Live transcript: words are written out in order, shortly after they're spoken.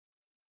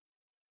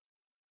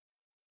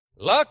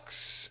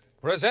Lux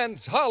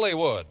presents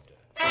Hollywood.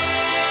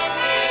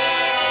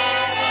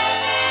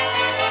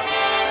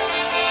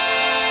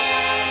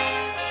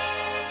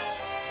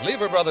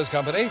 Lever Brothers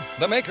Company,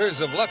 the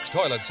makers of Lux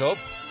Toilet Soap,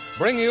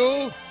 bring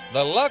you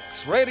the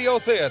Lux Radio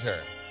Theater,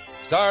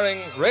 starring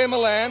Ray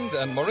Milland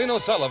and Maureen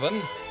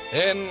O'Sullivan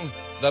in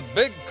The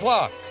Big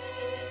Clock.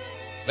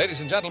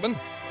 Ladies and gentlemen,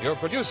 your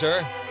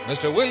producer,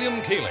 Mr.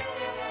 William Keeling.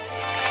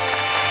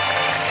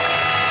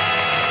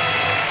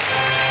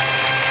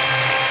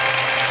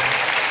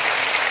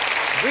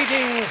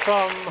 Greetings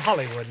from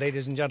Hollywood,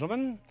 ladies and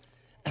gentlemen.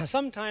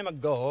 Some time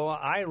ago,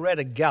 I read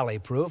a galley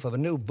proof of a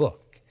new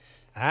book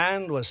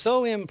and was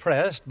so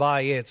impressed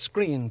by its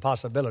screen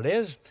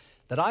possibilities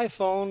that I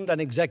phoned an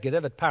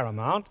executive at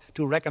Paramount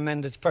to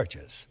recommend its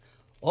purchase,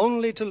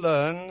 only to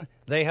learn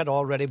they had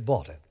already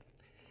bought it.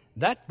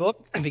 That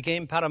book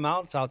became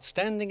Paramount's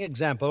outstanding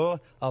example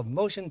of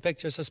motion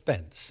picture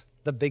suspense,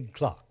 The Big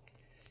Clock.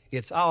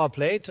 It's our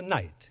play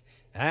tonight,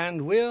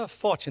 and we're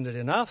fortunate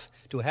enough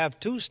to have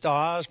two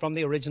stars from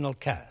the original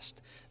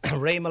cast,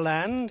 Ray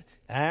Milland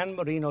and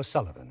Maureen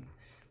O'Sullivan,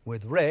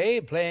 with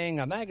Ray playing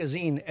a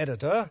magazine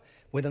editor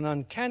with an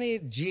uncanny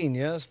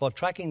genius for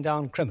tracking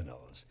down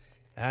criminals,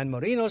 and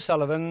Maureen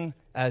O'Sullivan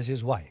as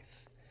his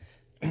wife.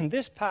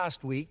 This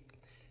past week,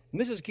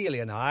 Mrs. Keeley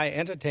and I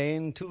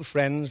entertained two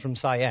friends from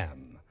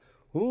Siam,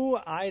 who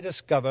I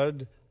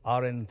discovered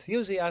are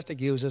enthusiastic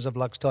users of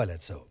Lux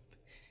Toilet Soap.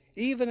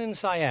 Even in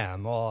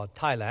Siam, or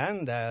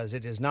Thailand as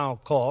it is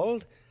now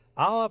called,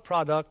 our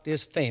product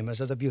is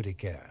famous as a beauty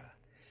care.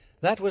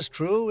 That was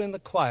true in the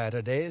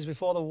quieter days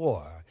before the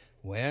war,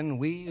 when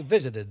we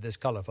visited this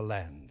colorful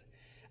land.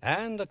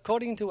 And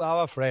according to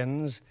our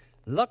friends,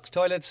 Lux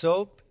Toilet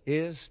Soap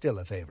is still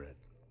a favorite.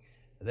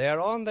 They're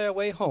on their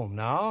way home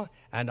now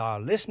and are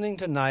listening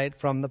tonight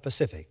from the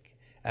Pacific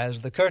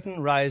as the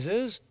curtain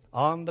rises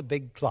on The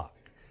Big Clock,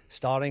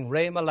 starring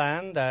Ray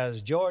Milland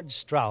as George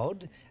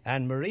Stroud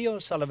and Marie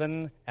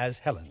O'Sullivan as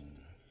Helen.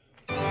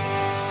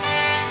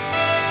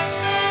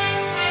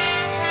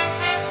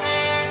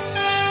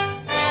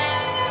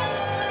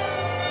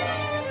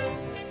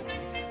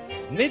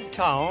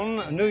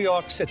 Midtown, New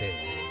York City,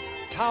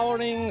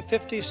 towering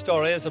 50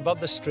 stories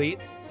above the street,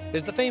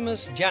 is the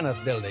famous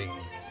Janeth Building,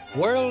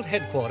 world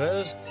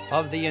headquarters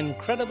of the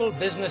incredible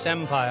business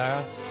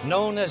empire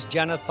known as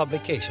Janeth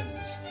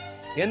Publications.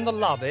 In the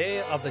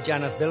lobby of the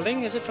Janeth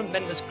Building is a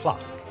tremendous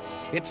clock.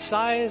 Its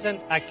size and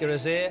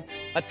accuracy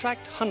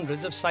attract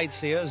hundreds of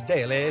sightseers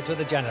daily to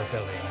the Janeth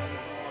Building.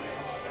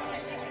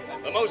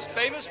 The most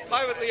famous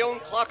privately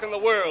owned clock in the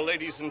world,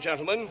 ladies and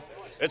gentlemen.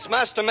 Its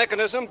master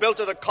mechanism, built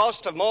at a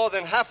cost of more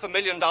than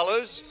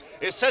 $500,000,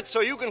 is set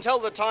so you can tell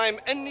the time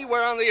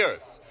anywhere on the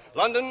earth.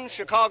 London,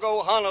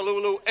 Chicago,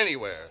 Honolulu,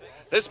 anywhere.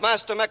 This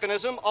master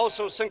mechanism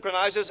also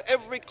synchronizes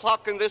every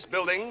clock in this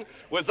building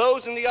with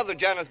those in the other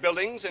Janeth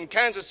buildings in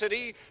Kansas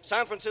City,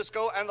 San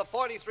Francisco, and the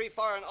 43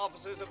 foreign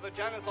offices of the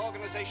Janeth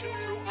organization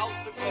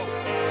throughout the globe.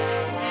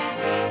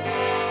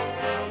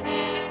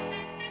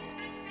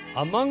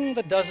 Among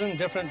the dozen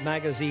different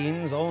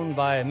magazines owned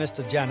by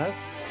Mr. Janeth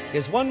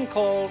is one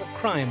called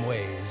Crime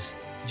Ways,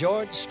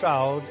 George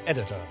Stroud,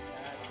 editor.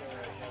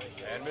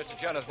 And Mr.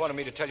 Janeth wanted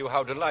me to tell you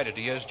how delighted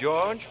he is,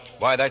 George.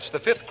 Why, that's the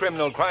fifth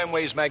criminal Crime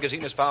Ways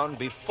magazine is found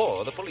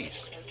before the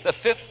police. The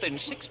fifth in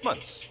 6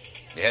 months.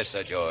 Yes,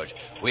 Sir George.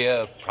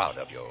 We're proud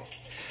of you.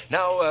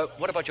 Now,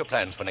 what about your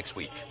plans for next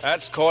week?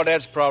 That's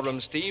Cordet's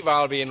problem, Steve.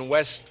 I'll be in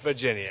West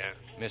Virginia.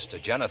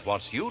 Mr. Janeth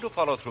wants you to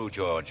follow through,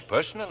 George,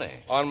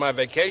 personally. On my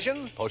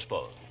vacation?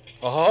 Postponed.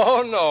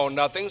 Oh, no,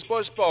 nothing's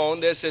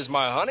postponed. This is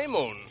my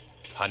honeymoon.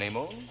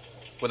 Honeymoon?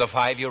 With a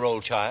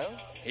 5-year-old child?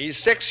 He's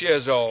 6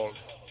 years old.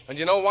 And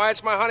you know why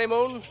it's my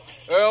honeymoon?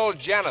 Earl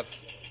Janeth.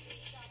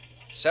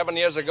 7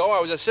 years ago, I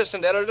was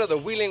assistant editor of the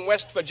Wheeling,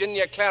 West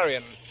Virginia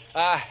Clarion.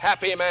 A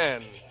happy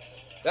man.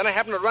 Then I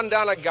happened to run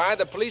down a guy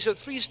the police of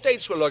 3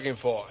 states were looking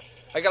for.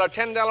 I got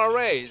a $10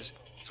 raise.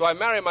 So I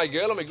marry my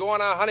girl and we go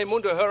on our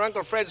honeymoon to her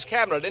Uncle Fred's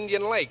cabin at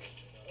Indian Lake.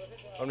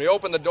 When we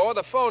open the door,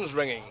 the phone's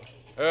ringing.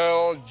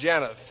 Earl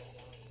Janeth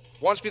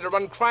wants me to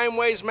run Crime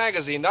Ways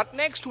magazine, not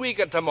next week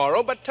or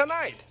tomorrow, but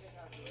tonight.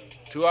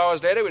 2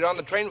 hours later, we're on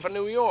the train for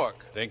New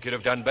York. Think you'd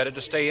have done better to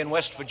stay in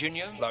West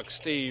Virginia? Look,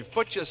 Steve,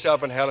 put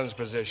yourself in Helen's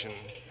position.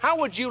 How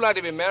would you like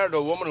to be married to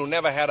a woman who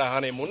never had a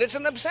honeymoon? It's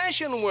an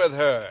obsession with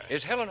her.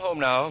 Is Helen home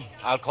now?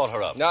 I'll call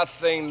her up.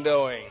 Nothing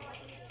doing.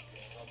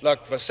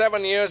 Look, for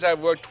 7 years, I've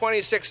worked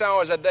 26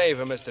 hours a day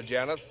for Mr.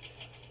 Janeth.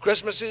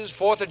 Christmases,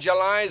 4th of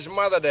July's,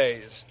 Mother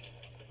Days.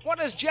 What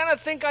does Janeth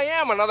think I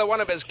am? Another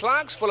one of his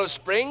clocks full of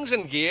springs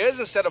and gears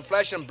instead of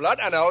flesh and blood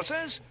and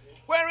ulcers?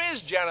 Where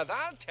is Janeth?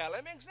 I'll tell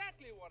him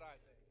exactly what I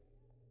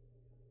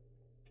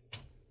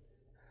think.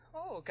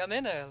 Oh, come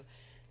in, Earl.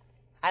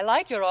 I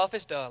like your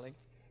office, darling.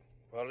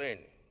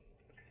 Pauline,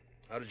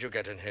 how did you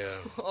get in here?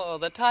 Oh,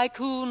 the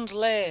tycoon's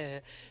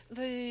lair.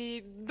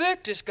 The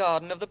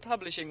Berchtesgaden of the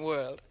publishing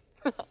world.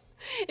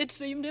 It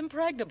seemed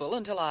impregnable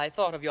until I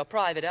thought of your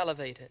private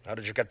elevator. How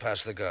did you get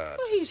past the guard?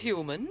 Well, he's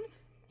human.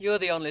 You're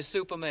the only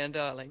Superman,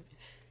 darling.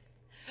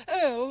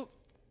 Earl,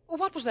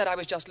 what was that I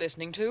was just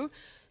listening to?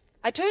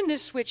 I turned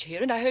this switch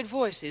here and I heard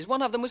voices.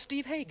 One of them was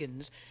Steve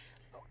Hagen's.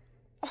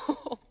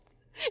 Oh,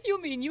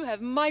 you mean you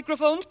have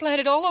microphones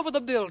planted all over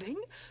the building?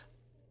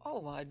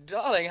 Oh, my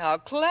darling, how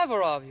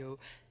clever of you.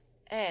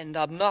 And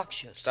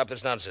obnoxious. Stop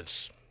this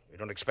nonsense. You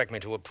don't expect me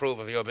to approve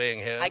of your being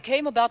here? I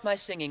came about my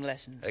singing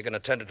lessons. Hagen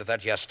attended to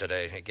that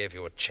yesterday. He gave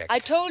you a check. I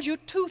told you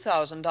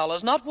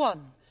 $2,000, not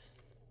one.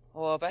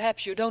 Or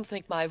perhaps you don't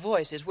think my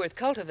voice is worth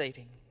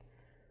cultivating.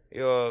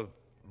 Your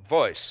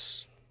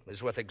voice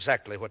is worth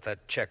exactly what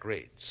that check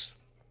reads.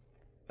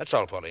 That's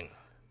all, Pauline.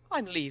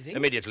 I'm leaving.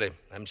 Immediately.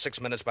 I'm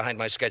 6 minutes behind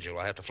my schedule.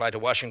 I have to fly to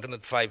Washington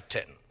at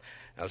 5:10.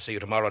 I'll see you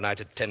tomorrow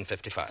night at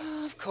 10:55.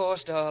 Oh, of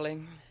course,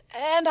 darling.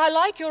 And I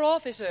like your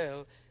office,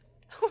 Earl.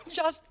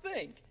 Just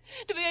think,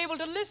 to be able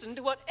to listen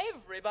to what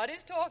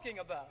everybody's talking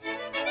about.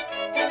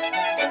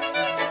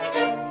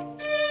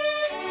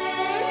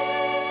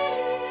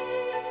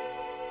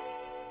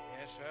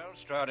 Well,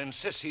 Stroud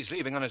insists he's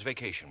leaving on his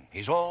vacation.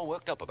 He's all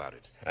worked up about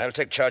it. I'll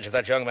take charge of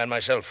that young man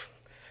myself.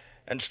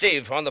 And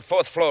Steve, on the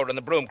 4th floor in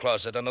the broom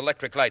closet, an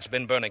electric light's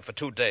been burning for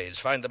 2 days.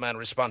 Find the man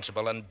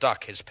responsible and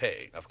dock his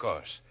pay. Of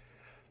course.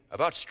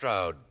 About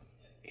Stroud,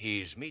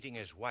 he's meeting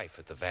his wife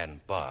at the Van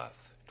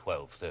Bath,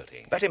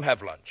 12:30. Let him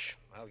have lunch.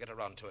 I'll get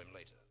around to him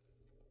later.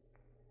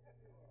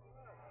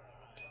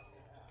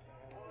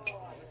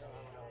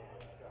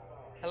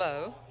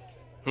 Hello?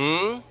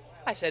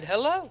 I said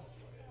hello.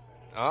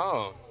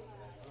 Oh.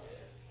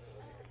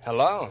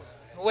 Hello.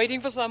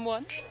 Waiting for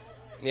someone?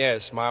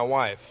 Yes, my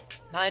wife.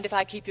 Mind if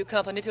I keep you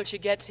company till she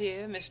gets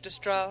here, Mr.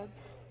 Stroud?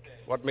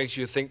 What makes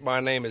you think my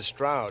name is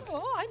Stroud?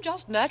 Oh, I'm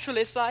just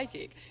naturally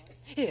psychic.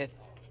 Here,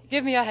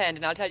 give me a hand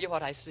and I'll tell you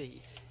what I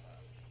see.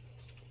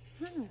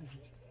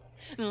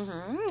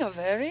 A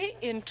very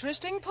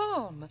interesting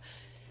poem.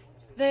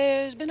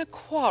 There's been a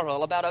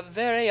quarrel about a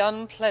very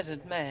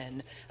unpleasant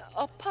man,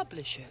 a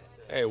publisher.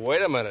 Hey,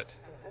 wait a minute.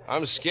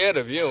 I'm scared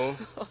of you.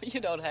 Oh, you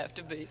don't have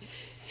to be.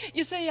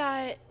 You see,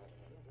 I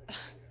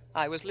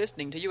was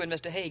listening to you and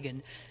Mr.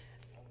 Hagen.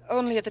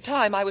 Only at the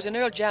time I was in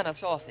Earl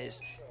Janeth's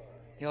office.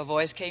 Your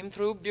voice came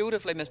through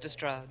beautifully, Mr.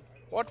 Stroud.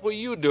 What were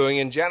you doing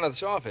in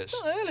Janeth's office?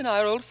 Oh, Earl and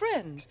I are old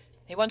friends.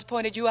 He once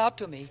pointed you out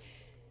to me.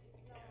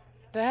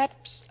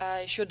 Perhaps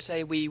I should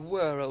say we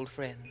were old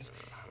friends.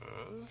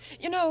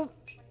 You know,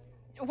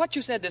 what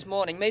you said this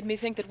morning made me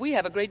think that we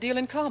have a great deal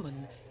in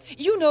common.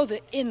 You know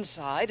the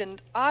inside,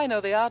 and I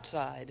know the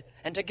outside.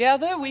 And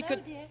together we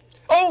could... Dear.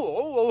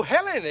 Oh,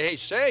 Helen. Hey,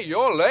 say,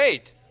 you're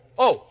late.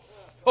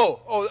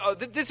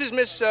 This is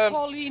Miss...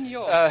 Pauline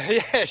York.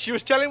 Yeah, she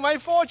was telling my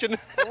fortune.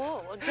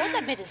 Oh, don't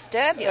let me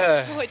disturb you.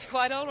 Oh, it's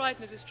quite all right,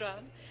 Mrs.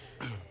 Stroud.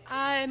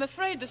 I'm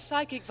afraid the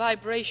psychic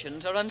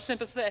vibrations are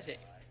unsympathetic.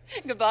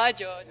 Goodbye,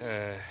 George.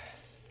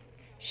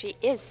 She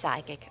is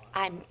psychic.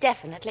 I'm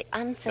definitely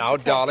Now,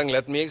 unsympathetic. darling,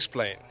 let me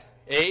explain.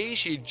 A,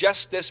 she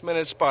just this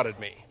minute spotted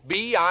me.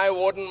 B, I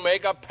wouldn't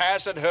make a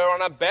pass at her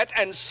on a bet.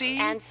 And C...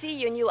 And see,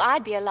 you knew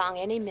I'd be along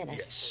any minute.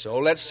 Yes, so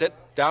let's sit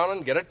down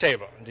and get a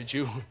table. Did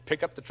you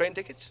pick up the train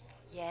tickets?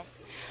 Yes.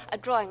 A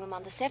drawing room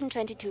on the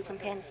 7:22 from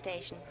Penn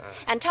Station.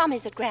 And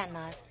Tommy's at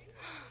Grandma's.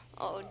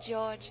 Oh,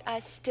 George, I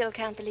still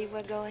can't believe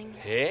we're going.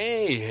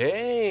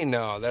 Hey,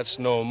 now, that's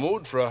no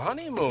mood for a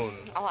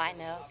honeymoon. Oh, I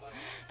know.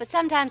 But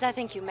sometimes I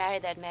think you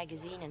married that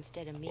magazine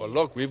instead of me. Well,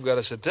 look, we've got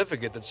a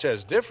certificate that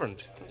says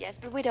different. Yes,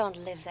 but we don't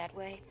live that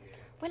way.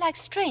 We're like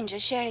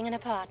strangers sharing an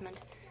apartment.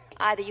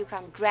 Either you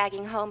come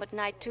dragging home at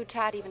night too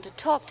tired even to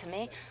talk to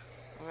me,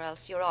 or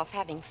else you're off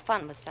having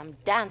fun with some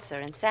dancer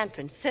in San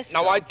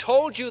Francisco. Now, I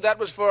told you that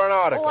was for an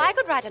article. Oh, I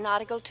could write an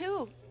article,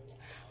 too.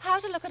 How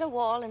to look at a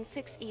wall in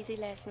 6 easy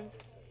lessons.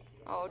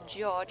 Oh,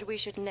 George, we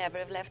should never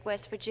have left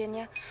West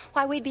Virginia.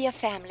 Why, we'd be a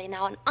family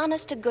now, an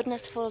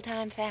honest-to-goodness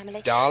full-time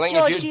family. Darling,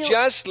 George, if you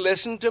just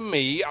listen to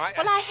me,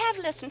 Well, I have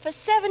listened for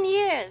 7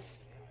 years.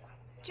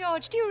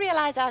 George, do you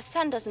realize our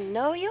son doesn't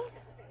know you?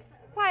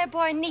 Why, a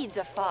boy needs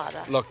a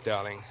father. Look,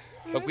 darling,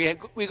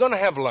 we're going to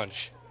have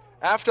lunch.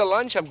 After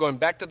lunch, I'm going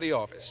back to the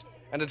office.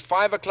 And at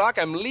 5 o'clock,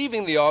 I'm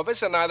leaving the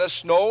office, and neither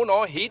snow,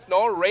 nor heat,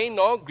 nor rain,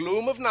 nor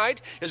gloom of night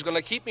is going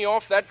to keep me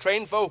off that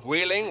train for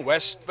Wheeling,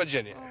 West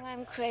Virginia. Oh,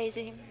 I'm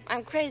crazy.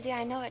 I'm crazy,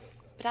 I know it.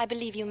 But I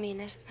believe you mean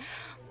it.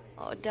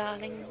 Oh,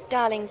 darling,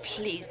 darling,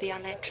 please be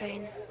on that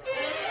train.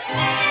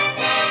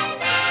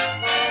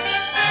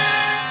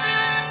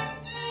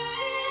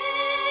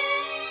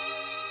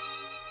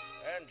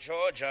 And,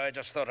 George, I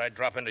just thought I'd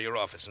drop into your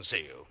office and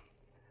see you.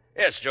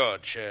 Yes,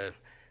 George,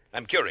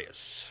 I'm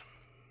curious.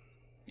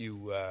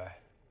 You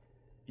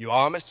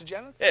are Mr.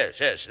 Janeth?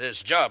 Yes,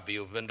 this job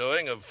you've been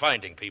doing of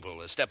finding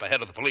people a step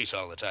ahead of the police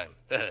all the time.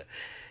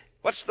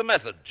 What's the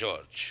method,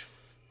 George?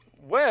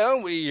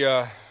 Well,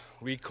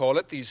 we call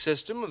it the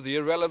system of the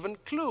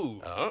irrelevant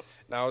clue. Oh?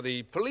 Now,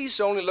 the police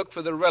only look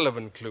for the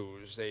relevant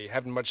clues. They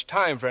haven't much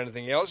time for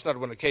anything else, not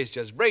when a case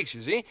just breaks,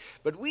 you see.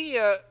 But we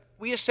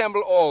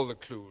assemble all the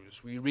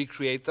clues. We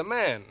recreate the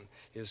man,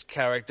 his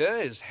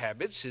character, his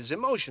habits, his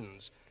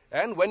emotions.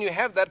 And when you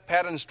have that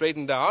pattern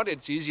straightened out,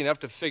 it's easy enough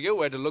to figure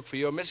where to look for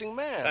your missing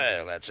man.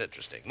 Well, that's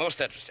interesting.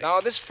 Most interesting. Now,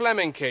 this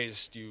Fleming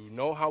case, do you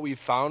know how we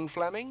found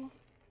Fleming?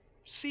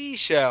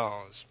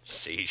 Seashells.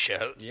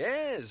 Seashell?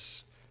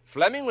 Yes.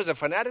 Fleming was a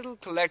fanatical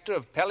collector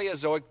of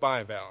Paleozoic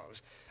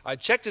bivalves. I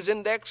checked his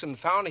index and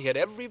found he had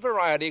every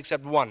variety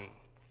except one.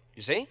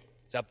 You see?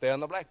 It's up there on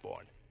the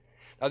blackboard.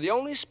 Now, the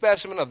only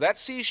specimen of that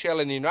seashell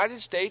in the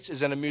United States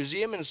is in a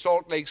museum in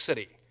Salt Lake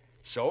City.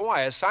 So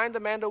I assigned a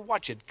man to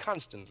watch it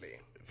constantly.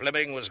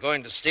 Fleming was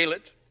going to steal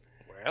it?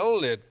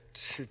 Well, it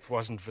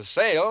wasn't for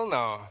sale.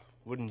 Now,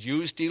 wouldn't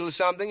you steal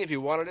something if you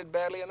wanted it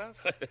badly enough?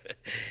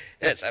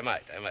 Yes, I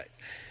might.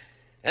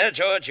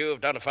 George,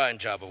 you've done a fine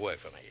job of work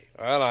for me.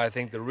 Well, I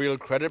think the real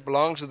credit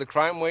belongs to the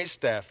crime wave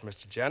staff,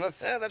 Mr. Janeth.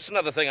 That's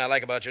another thing I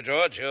like about you,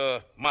 George.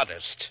 You're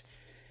modest.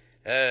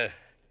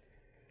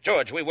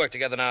 George, we've worked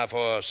together now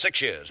for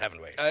 6 years,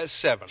 haven't we?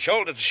 7.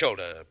 Shoulder to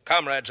shoulder,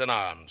 comrades in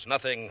arms.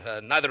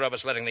 Neither of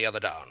us letting the other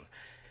down.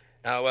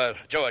 Now,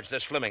 George,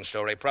 this Fleming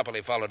story,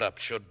 properly followed up,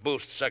 should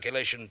boost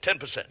circulation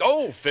 10%.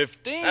 Oh,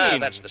 15.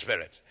 That's the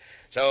spirit.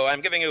 So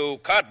I'm giving you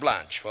carte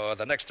blanche for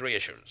the next 3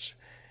 issues.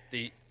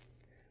 The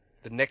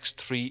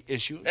next 3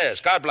 issues? Yes,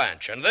 carte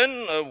blanche. And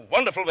then a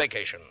wonderful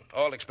vacation.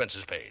 All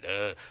expenses paid.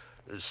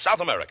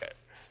 South America.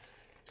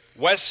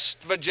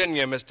 West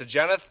Virginia, Mr.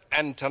 Janeth,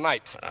 and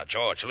tonight. Now,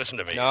 George, listen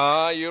to me.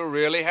 No, you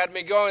really had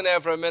me going there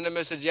for a minute,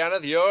 Mr.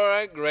 Janeth. You're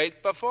a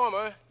great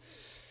performer.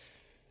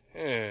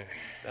 Then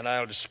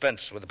I'll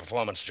dispense with the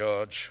performance,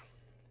 George.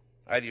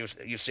 Either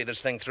you see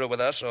this thing through with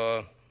us,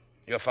 or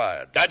you're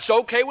fired. That's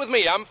okay with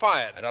me. I'm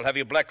fired. And I'll have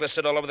you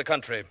blacklisted all over the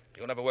country.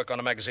 You'll never work on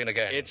a magazine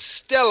again. It's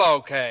still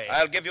okay.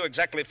 I'll give you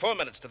exactly 4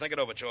 minutes to think it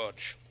over,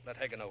 George. Let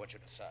Hagen know what you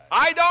decide.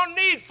 I don't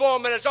need 4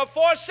 minutes or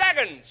 4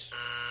 seconds.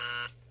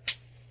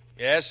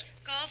 Yes?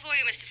 Call for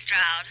you, Mr.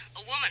 Stroud. A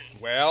woman.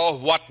 Well,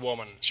 what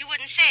woman? She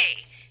wouldn't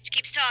say. She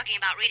keeps talking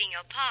about reading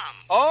your palm.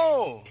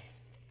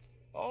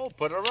 Oh,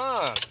 put her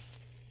on.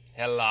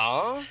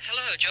 Hello?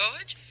 Hello,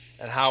 George.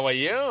 And how are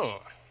you?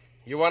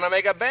 You want to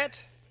make a bet?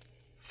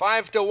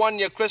 5 to 1,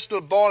 your crystal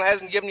ball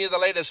hasn't given you the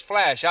latest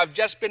flash. I've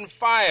just been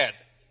fired.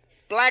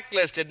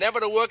 Blacklisted, never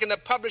to work in the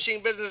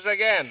publishing business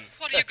again.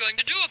 What are you going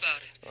to do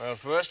about it? Well,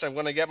 first, I'm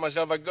going to get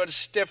myself a good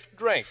stiff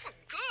drink. Oh,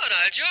 good,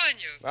 I'll join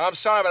you. Well, I'm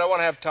sorry, but I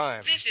won't have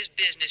time. This is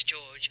business,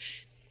 George.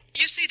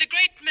 You see, the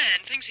great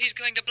man thinks he's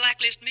going to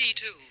blacklist me,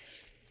 too.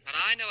 But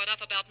I know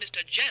enough about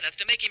Mr. Janeth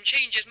to make him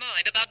change his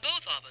mind about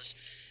both of us.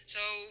 So,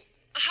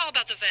 how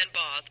about the Van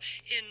Barth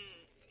in,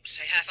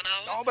 say, half an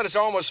hour? Oh, but it's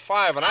almost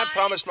 5, and I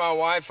promised my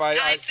wife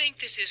I think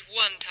this is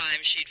one time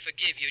she'd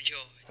forgive you,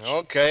 George.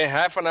 Okay,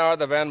 half an hour at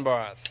the Van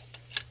Barth.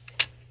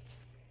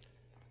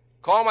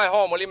 Call my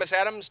home, will you, Miss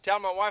Adams? Tell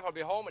my wife I'll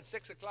be home at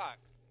 6 o'clock.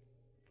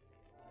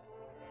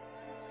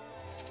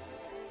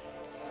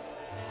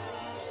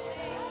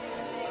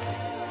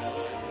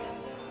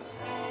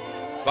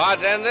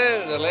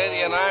 Bartender, the lady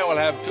and I will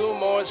have 2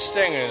 more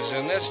stingers,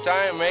 and this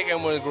time make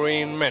 'em with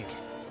green mint.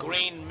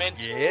 Green mint?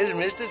 Yes,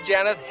 Mr.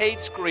 Janeth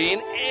hates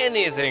green,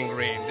 anything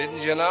green.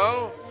 Didn't you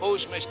know?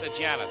 Who's Mr.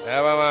 Janeth?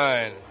 Never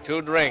mind.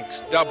 2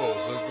 drinks, doubles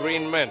with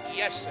green mint.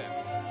 Yes, sir.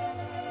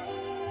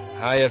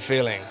 How you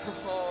feeling?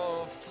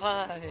 Oh,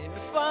 fine.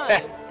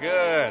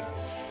 Good.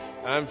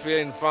 I'm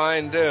feeling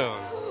fine, too.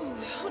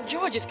 Oh,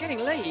 George, it's getting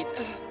late.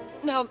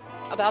 Now,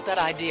 about that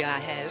idea I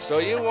have. So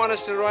you want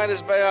us to write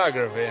his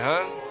biography,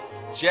 huh?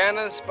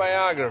 Janeth's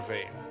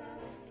biography.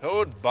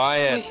 Who'd buy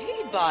it? Well,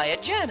 he'd buy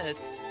it, Janeth,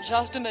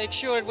 just to make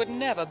sure it would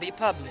never be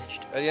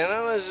published. Well, you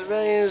know, it's a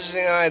very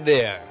interesting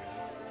idea.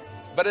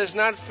 But it's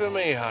not for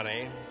me,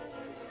 honey.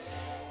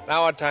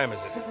 Now, what time is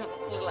it?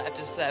 A little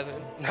after 7.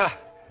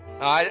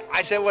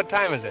 I said, what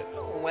time is it?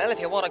 Well, if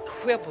you want to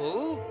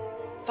quibble,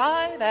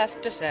 5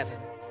 after 7.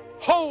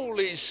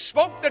 Holy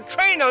smoke, the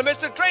train! I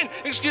missed the train!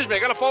 Excuse me, I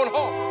got a phone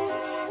home.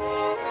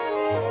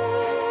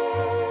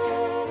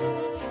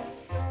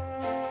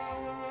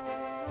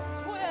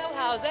 Well,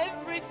 how's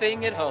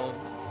everything at home?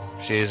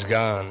 She's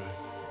gone.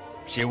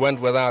 She went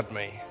without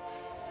me.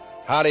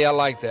 How do you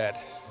like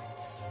that?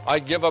 I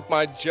give up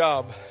my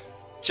job,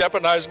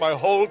 jeopardize my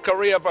whole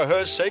career for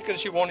her sake, and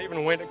she won't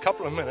even wait a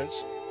couple of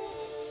minutes.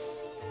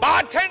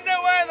 Bartender,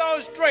 where are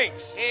those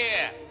drinks?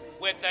 Here,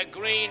 with the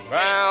green mint.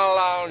 Well,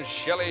 now,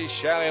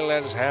 shilly-shally,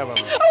 let's have 'em.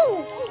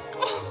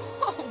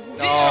 Oh,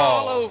 dear,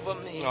 all over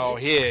me. Oh,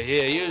 here,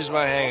 use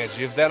my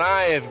handkerchief. Then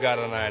I've got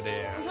an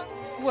idea.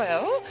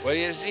 Well? Well,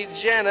 you see,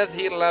 Janeth,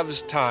 he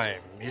loves time.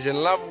 He's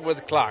in love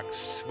with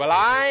clocks. Well,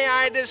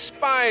 I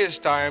despise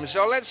time,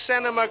 so let's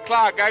send him a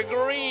clock, a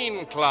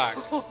green clock.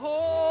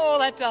 Oh,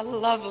 that's a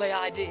lovely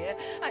idea.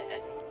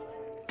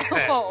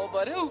 Oh,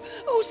 but who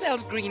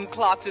sells green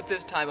clocks at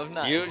this time of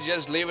night? You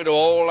just leave it to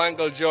old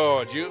Uncle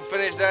George. You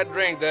finish that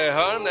drink there,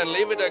 hon, then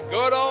leave it to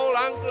good old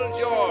Uncle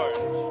George.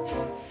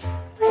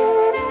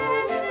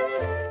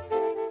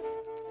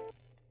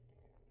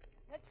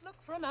 Let's look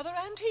for another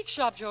antique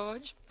shop,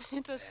 George.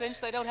 It's a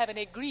cinch they don't have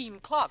any green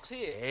clocks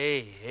here.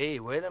 Hey,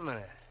 wait a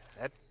minute.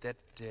 That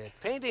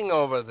painting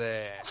over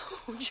there.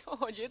 Oh,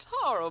 George, it's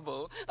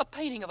horrible. A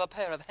painting of a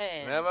pair of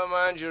hands. Never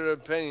mind your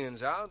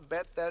opinions. I'll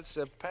bet that's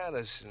a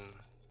Patterson.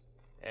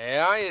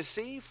 Yeah, you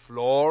see,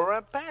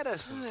 Flora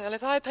Patterson. Well,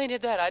 if I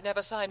painted that, I'd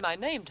never sign my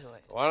name to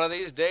it. One of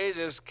these days,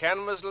 this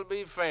canvas will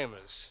be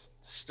famous.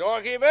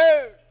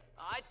 Storekeeper!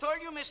 I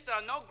told you, mister,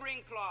 no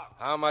green clock.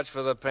 How much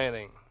for the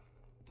painting?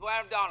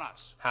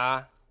 $12.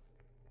 Huh?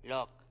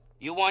 Look,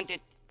 you want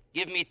it?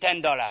 Give me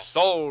 $10.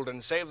 Sold,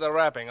 and save the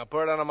wrapping. I'll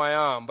put it under my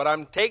arm. But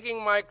I'm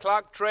taking my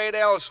clock trade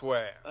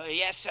elsewhere.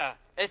 Yes, sir.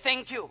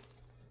 Thank you.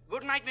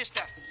 Good night,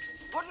 mister.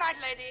 Good night,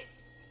 lady.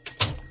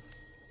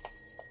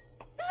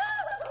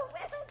 Oh,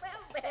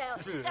 well.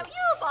 So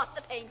you bought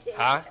the painting.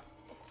 Huh?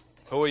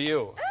 Who are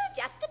you?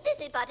 Just a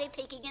busybody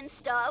peeking in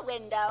store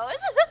windows.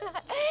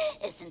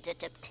 Isn't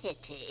it a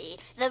pity?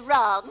 The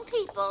wrong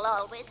people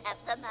always have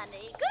the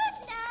money.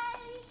 Good night.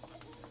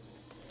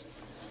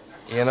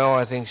 You know,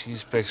 I think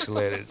she's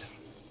pixelated.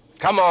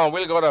 Come on,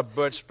 we'll go to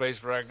Bert's place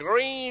for a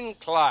green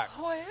clock.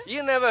 Where?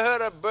 You never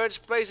heard of Bert's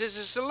place? It's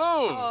a saloon.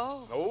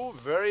 Oh,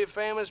 very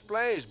famous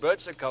place.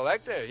 Bert's a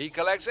collector. He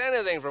collects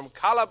anything from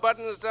collar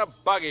buttons to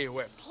buggy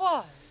whips.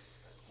 Why?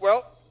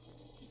 Well,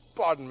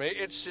 pardon me,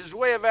 it's his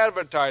way of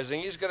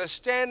advertising. He's got a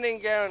standing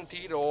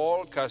guarantee to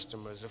all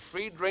customers. A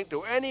free drink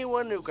to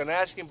anyone who can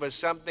ask him for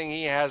something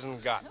he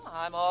hasn't got.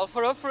 I'm all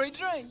for a free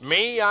drink.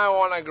 Me, I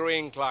want a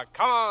green clock.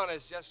 Come on,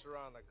 it's just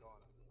around the corner.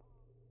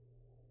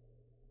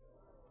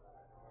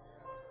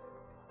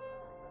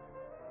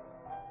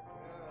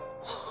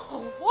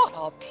 Oh, what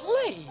a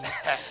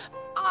place.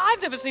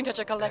 I've never seen such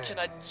a collection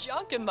of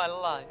junk in my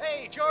life.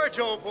 Hey, George,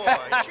 old boy.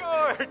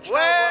 George,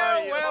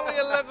 Well,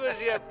 you look who's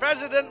here.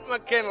 President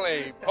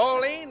McKinley.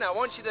 Pauline, I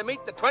want you to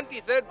meet the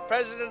 23rd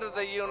President of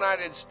the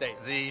United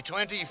States. The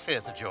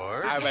 25th,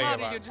 George. I beg How your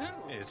do you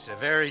pardon. do? It's a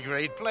very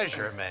great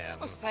pleasure, ma'am.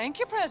 Well, thank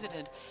you,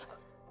 President.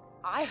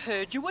 I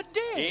heard you were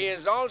dead. He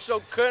is also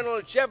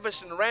Colonel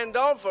Jefferson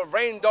Randolph of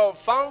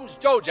Randolph Farms,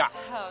 Georgia.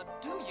 How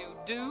do you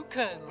do,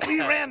 Colonel?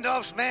 We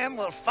Randolphs, ma'am,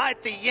 will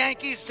fight the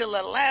Yankees till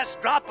the last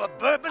drop of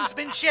bourbon's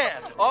been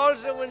shed.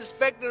 Also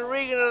Inspector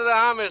Regan of the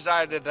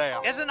Homicide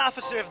Detail. As an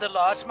officer of the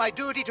law, it's my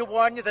duty to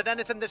warn you that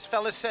anything this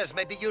fella says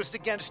may be used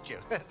against you.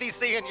 Be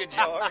seeing you,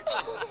 George.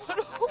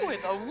 Who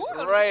in the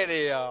world?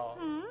 Radio.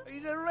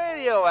 He's a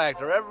radio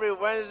actor. Every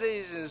Wednesday,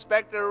 he's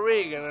Inspector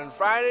Regan. And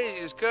Fridays,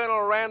 he's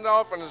Colonel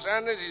Randolph. And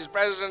Sundays, he's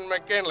President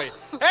McKinley.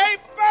 Hey,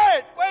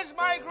 Bert! Where's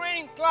my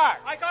green clock?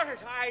 I got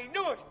it. I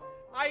knew it.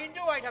 I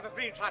knew I'd have a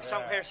green clock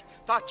somewhere.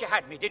 Thought you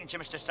had me, didn't you,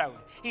 Mr. Stroud?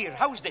 Here,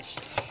 how's this?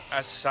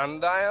 A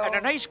sundial? And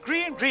a nice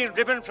green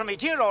ribbon from me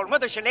dear old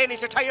mother Shillelagh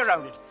to tie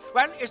around it.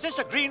 Well, is this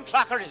a green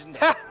clock or isn't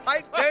it?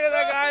 I tell you,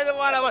 the guy that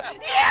wanted one.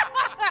 Yeah!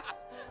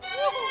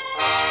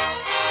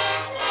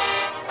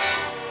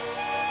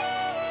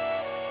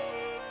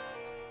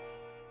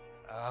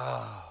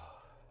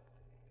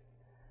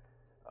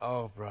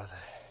 Oh, brother.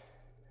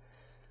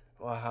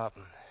 What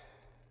happened?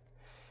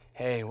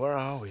 Hey, where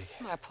are we?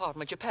 My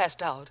apartment. You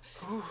passed out.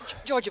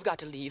 George, you've got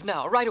to leave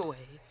now, right away.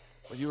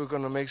 Well, you were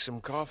going to make some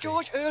coffee.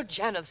 George, Earl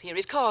Janeth's here.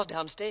 His car's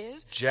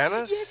downstairs.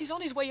 Janeth? Yes, he's on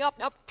his way up.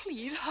 Now,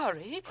 please,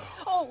 hurry.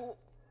 Oh,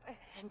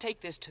 and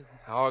take this, too.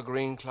 Our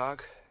green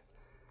clock?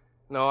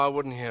 No, I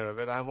wouldn't hear of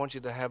it. I want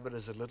you to have it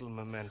as a little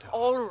memento.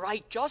 All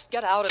right, just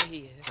get out of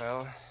here.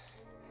 Well,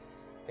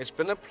 it's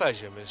been a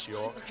pleasure, Miss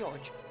York.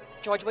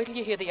 George, wait till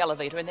you hear the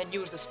elevator and then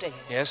use the stairs.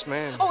 Yes,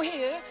 ma'am. Oh,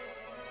 here.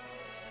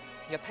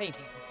 You're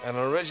painting. An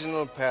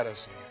original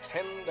Patterson.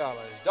 $10.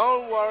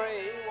 Don't worry,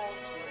 he won't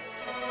see.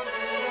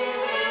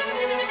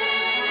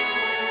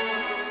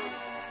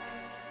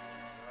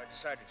 I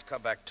decided to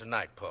come back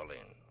tonight,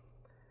 Pauline.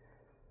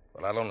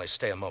 Well, I'll only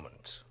stay a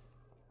moment.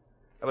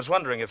 I was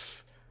wondering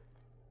if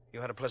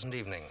you had a pleasant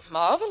evening.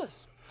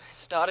 Marvelous.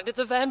 Started at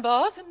the Van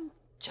Barth and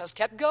just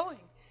kept going.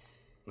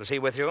 Was he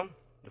with you?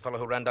 The fellow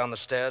who ran down the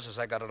stairs as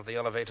I got out of the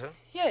elevator?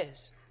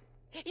 Yes.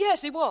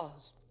 Yes, he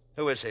was.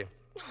 Who is he?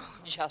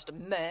 Just a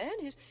man.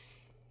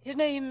 His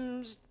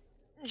name's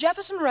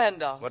Jefferson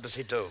Randolph. What does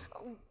he do?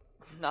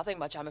 Nothing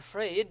much, I'm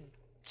afraid.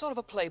 Sort of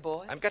a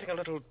playboy. I'm getting a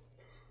little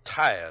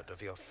tired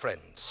of your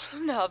friends.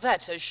 Now,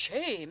 that's a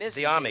shame, isn't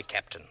it? The army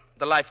captain,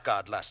 the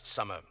lifeguard last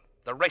summer,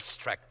 the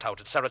racetrack tout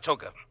at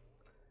Saratoga.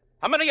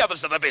 How many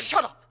others have there been?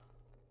 Shut up!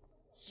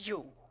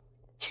 You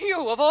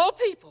of all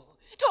people,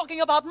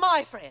 talking about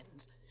my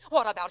friends.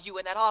 What about you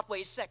and that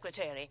Artway's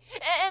secretary,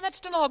 and that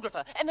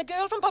stenographer, and the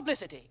girl from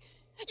publicity?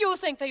 You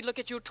think they'd look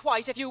at you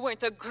twice if you weren't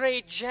the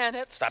great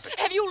Janet? Stop it.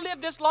 Have you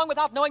lived this long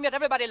without knowing that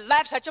everybody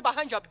laughs at you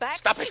behind your back?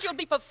 Stop it. You'd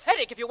be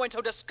pathetic if you weren't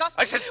so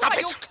disgusting. I said stop it.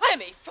 You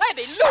clammy,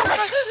 flabby, Stop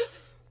it.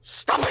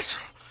 Stop it.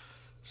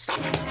 Stop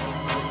it.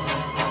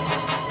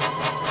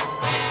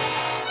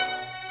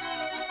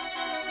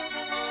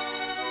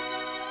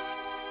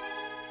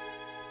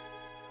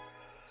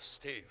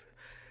 Steve,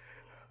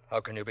 how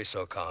can you be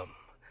so calm?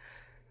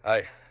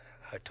 I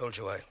told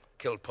you I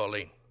killed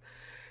Pauline.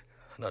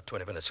 Not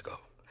 20 minutes ago.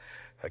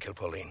 I killed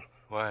Pauline.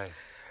 Why?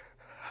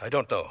 I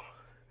don't know.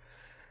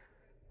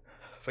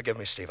 Forgive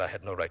me, Steve. I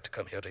had no right to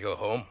come here to your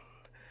home.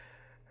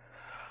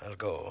 I'll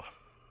go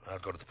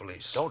to the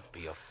police. Don't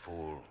be a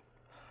fool.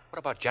 What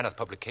about Janeth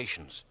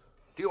Publications?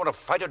 Do you want to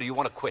fight or do you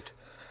want to quit?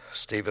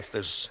 Steve, if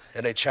there's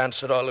any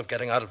chance at all of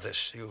getting out of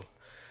this, you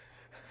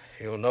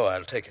know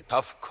I'll take it.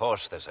 Of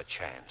course there's a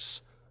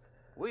chance.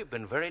 We've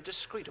been very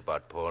discreet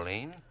about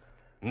Pauline.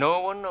 No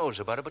one knows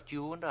about it but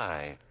you and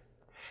I.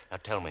 Now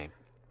tell me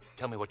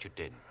what you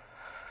did.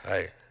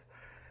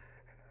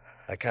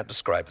 I can't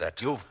describe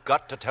that. You've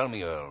got to tell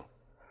me, Earl.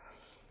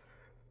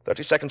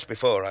 30 seconds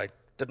before, I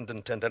didn't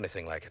intend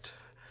anything like it.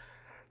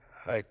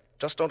 I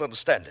just don't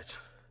understand it.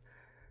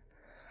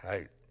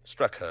 I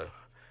struck her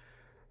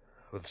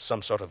with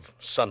some sort of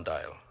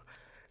sundial.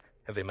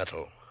 Heavy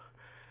metal.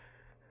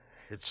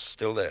 It's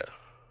still there.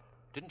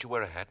 Didn't you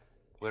wear a hat?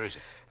 Where is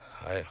it?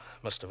 I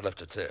must have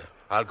left it there.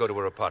 I'll go to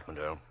her apartment,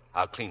 Earl.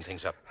 I'll clean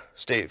things up.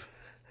 Steve,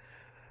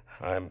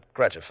 I'm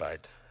gratified.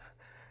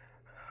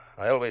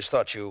 I always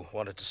thought you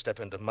wanted to step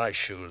into my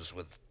shoes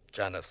with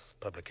Janeth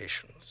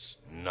Publications.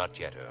 Not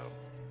yet, Earl.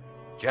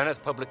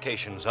 Janeth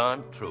Publications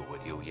aren't through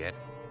with you yet.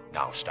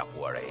 Now stop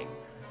worrying.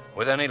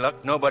 With any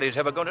luck, nobody's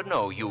ever going to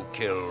know you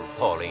killed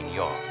Pauline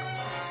York.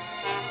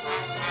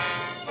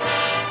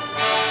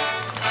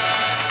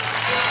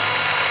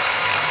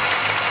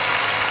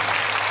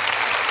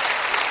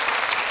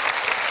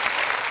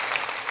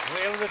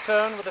 We'll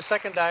return with the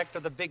second act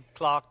of The Big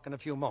Clock in a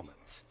few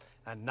moments.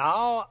 And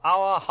now,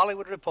 our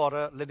Hollywood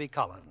reporter, Libby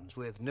Collins,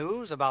 with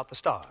news about the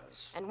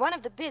stars. And one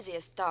of the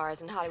busiest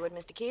stars in Hollywood,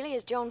 Mr. Keeley,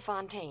 is Joan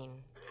Fontaine.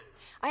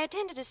 I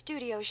attended a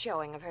studio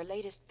showing of her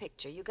latest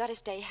picture, You Gotta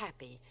Stay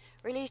Happy,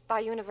 released by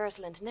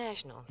Universal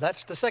International.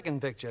 That's the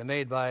second picture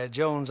made by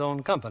Joan's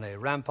own company,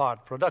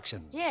 Rampart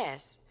Productions.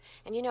 Yes,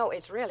 and you know,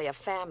 it's really a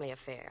family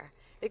affair,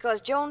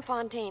 because Joan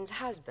Fontaine's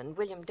husband,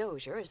 William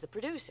Dozier, is the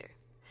producer.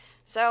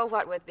 So,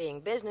 what with being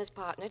business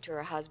partner to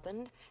her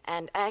husband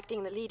and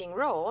acting the leading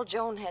role,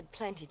 Joan had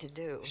plenty to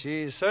do.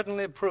 She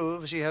certainly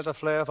proves she has a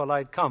flair for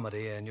light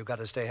comedy, and You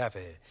Gotta Stay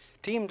Happy.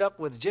 Teamed up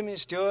with Jimmy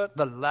Stewart,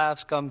 the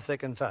laughs come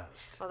thick and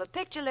fast. Well, the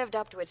picture lived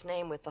up to its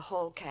name with the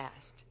whole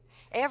cast.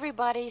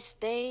 Everybody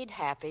stayed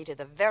happy to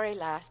the very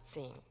last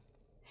scene.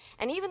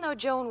 And even though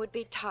Joan would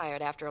be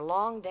tired after a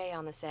long day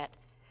on the set,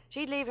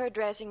 she'd leave her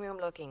dressing room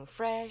looking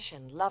fresh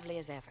and lovely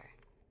as ever.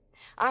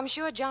 I'm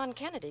sure John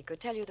Kennedy could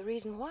tell you the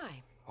reason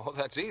why. Oh,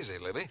 that's easy,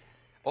 Libby.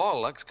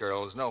 All Lux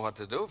girls know what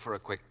to do for a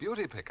quick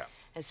beauty pickup.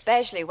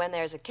 Especially when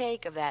there's a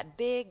cake of that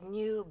big,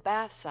 new,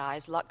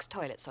 bath-size Lux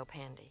toilet soap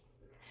handy.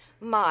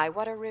 My,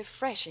 what a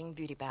refreshing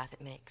beauty bath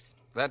it makes.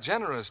 That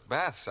generous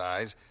bath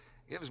size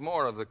gives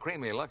more of the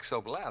creamy Lux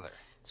soap lather.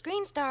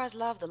 Screen stars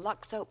love the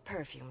Lux soap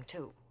perfume,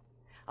 too.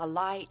 A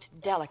light,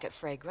 delicate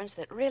fragrance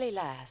that really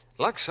lasts.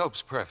 Lux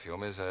soap's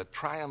perfume is a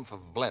triumph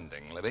of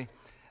blending, Libby.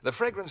 The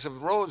fragrance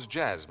of rose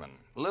jasmine,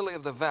 lily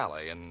of the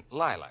valley, and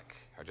lilac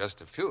are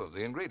just a few of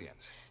the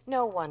ingredients.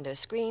 No wonder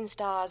screen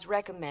stars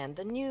recommend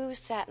the new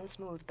satin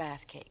smooth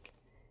bath cake.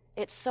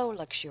 It's so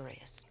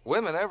luxurious.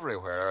 Women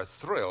everywhere are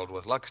thrilled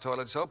with Lux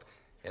toilet soap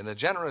in the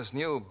generous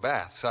new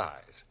bath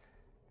size.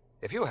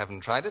 If you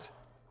haven't tried it,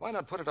 why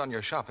not put it on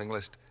your shopping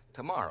list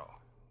tomorrow?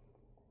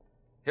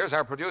 Here's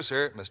our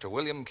producer, Mr.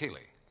 William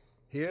Keeley.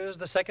 Here's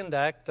the second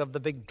act of The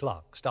Big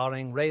Clock,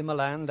 starring Ray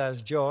Milland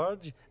as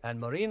George and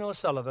Maureen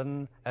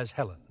O'Sullivan as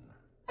Helen.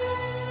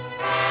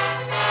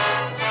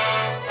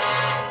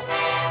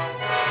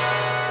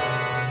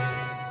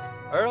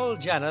 Earl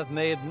Janeth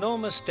made no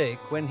mistake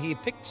when he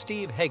picked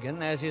Steve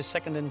Hagen as his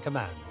second in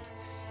command.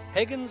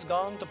 Hagen's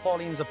gone to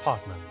Pauline's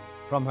apartment.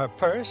 From her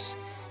purse,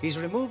 he's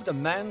removed a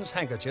man's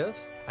handkerchief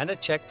and a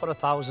check for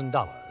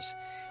 $1,000.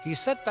 He's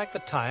set back the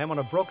time on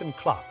a broken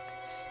clock,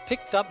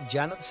 picked up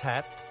Janeth's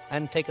hat,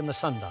 and taken the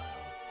sundial.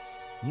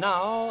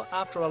 Now,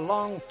 after a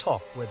long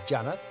talk with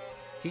Janeth,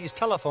 he's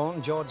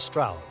telephoned George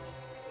Stroud.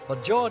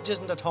 But George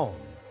isn't at home.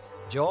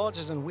 George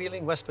is in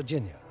Wheeling, West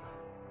Virginia.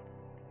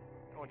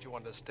 Don't you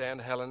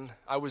understand, Helen?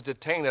 I was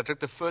detained. I took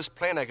the first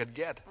plane I could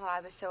get. Oh, I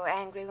was so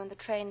angry when the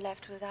train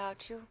left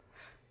without you.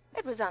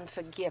 It was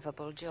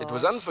unforgivable, George. It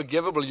was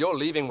unforgivable your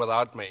leaving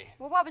without me.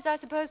 Well, what was I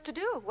supposed to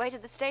do? Wait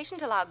at the station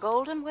till our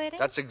golden wedding?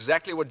 That's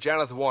exactly what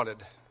Janeth wanted.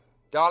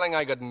 Darling,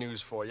 I got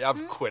news for you.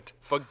 I've quit.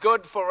 For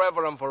good,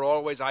 forever, and for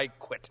always, I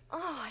quit.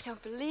 Oh, I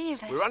don't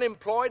believe it. We're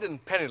unemployed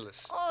and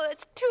penniless. Oh,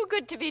 it's too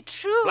good to be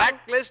true.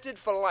 Blacklisted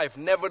for life,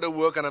 never to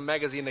work on a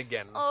magazine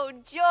again. Oh,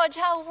 George,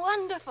 how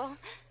wonderful.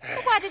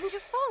 Well, why didn't you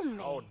phone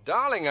me? Oh,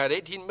 darling, I had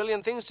 18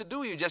 million things to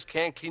do. You just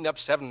can't clean up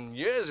 7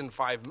 years in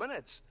 5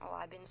 minutes. Oh,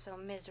 I've been so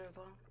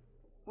miserable.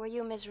 Were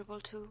you miserable,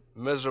 too?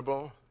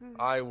 Miserable?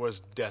 I was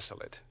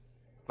desolate.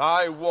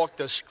 I walked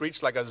the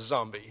streets like a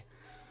zombie.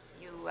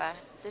 You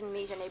didn't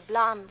meet any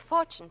blonde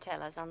fortune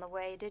tellers on the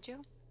way, did you?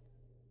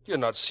 You're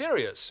not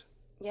serious.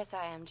 Yes,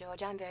 I am,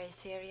 George. I'm very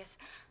serious.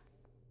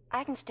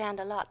 I can stand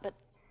a lot, but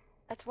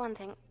that's one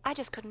thing I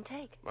just couldn't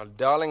take. Well,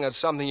 darling, that's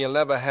something you'll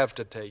never have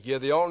to take. You're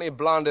the only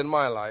blonde in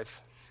my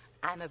life.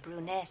 I'm a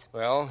brunette.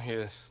 Well,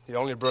 you're the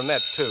only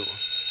brunette, too.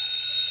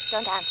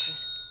 Don't answer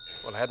it.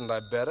 Well, hadn't I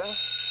better?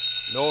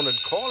 No one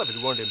would call if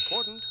it weren't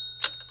important.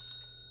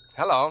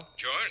 Hello.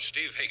 George,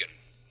 Steve Hagen.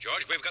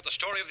 George, we've got the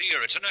story of the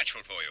year. It's a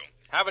natural for you.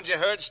 Haven't you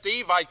heard,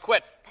 Steve? I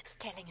quit. That's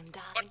telling him,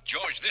 darling. But,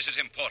 George, this is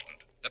important.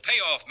 The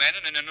payoff man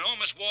in an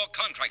enormous war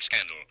contract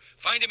scandal.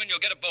 Find him and you'll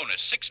get a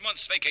bonus. 6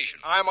 months vacation.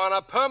 I'm on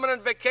a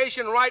permanent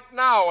vacation right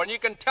now, and you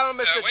can tell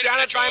Mr. Wait Janeth a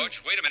minute,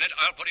 George. Wait a minute.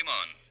 I'll put him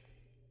on.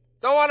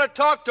 Don't want to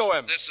talk to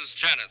him. This is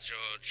Janeth,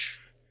 George.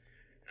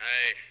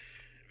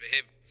 I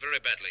behaved very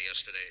badly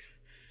yesterday.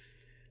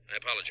 I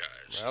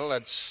apologize. Well,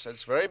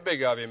 that's very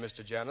big of you,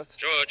 Mr. Janeth.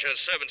 George, as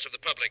servants of the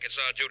public, it's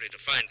our duty to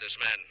find this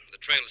man. The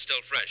trail is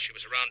still fresh. He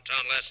was around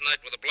town last night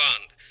with a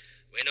blonde.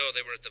 We know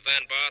they were at the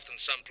Van Barth in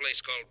some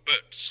place called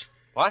Bert's.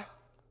 What?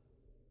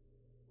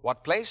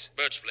 What place?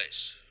 Bert's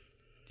place.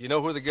 Do you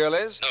know who the girl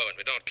is? No, and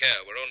we don't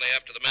care. We're only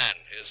after the man.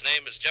 His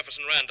name is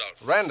Jefferson Randolph.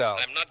 Randolph?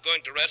 I'm not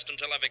going to rest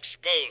until I've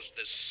exposed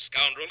this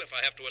scoundrel if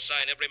I have to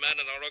assign every man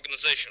in our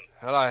organization.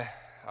 Well,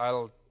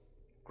 I'll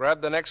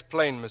grab the next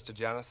plane, Mr.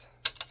 Janeth.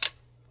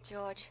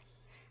 George,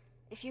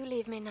 if you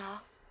leave me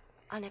now,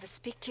 I'll never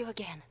speak to you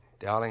again.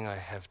 Darling, I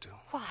have to.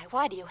 Why?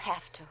 Why do you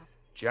have to?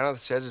 Janeth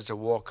says it's a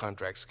war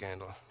contract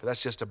scandal, but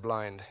that's just a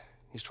blind.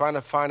 He's trying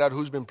to find out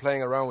who's been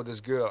playing around with this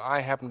girl.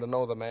 I happen to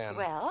know the man.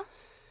 Well?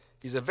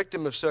 He's a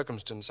victim of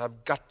circumstance.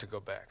 I've got to go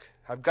back.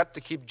 I've got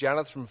to keep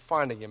Janeth from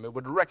finding him. It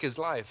would wreck his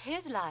life.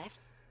 His life?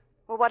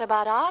 Well, what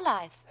about our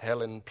life?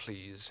 Helen,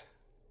 please.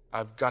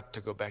 I've got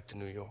to go back to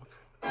New York.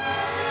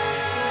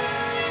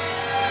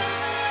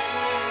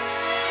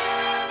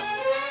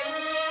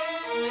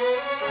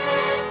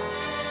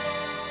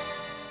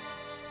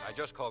 I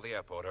just called the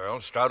airport, Earl.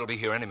 Stroud will be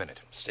here any minute.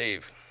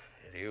 Steve,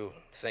 do you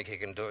think he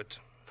can do it?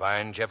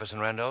 Find Jefferson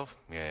Randolph?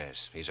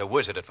 Yes, he's a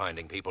wizard at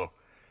finding people.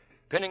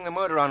 Pinning the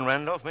murder on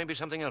Randolph may be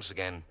something else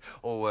again.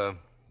 Oh,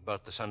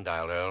 about the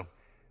sundial, Earl.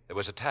 There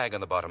was a tag on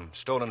the bottom,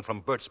 stolen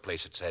from Bert's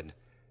place, it said.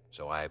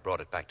 So I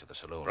brought it back to the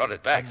saloon. Brought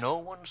it back? And no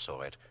one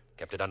saw it.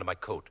 Kept it under my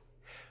coat.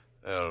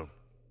 Earl,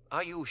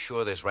 are you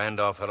sure this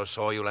Randolph fellow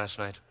saw you last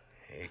night?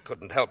 He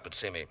couldn't help but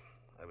see me.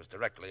 I was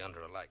directly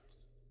under a light.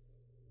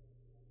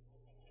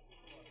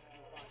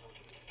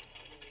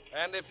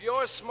 And if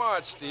you're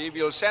smart, Steve,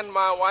 you'll send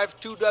my wife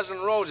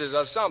 24 roses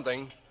or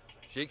something.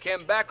 She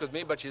came back with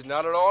me, but she's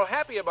not at all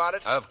happy about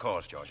it. Of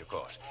course, George, of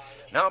course.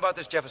 Now about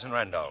this Jefferson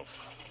Randolph.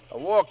 A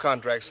war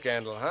contract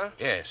scandal, huh?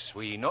 Yes,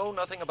 we know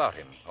nothing about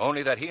him.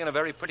 Only that he and a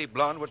very pretty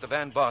blonde were at the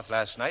Van Barth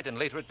last night and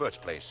later at Bert's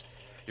place.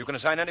 You can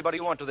assign anybody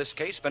you want to this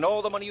case, spend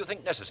all the money you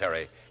think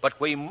necessary. But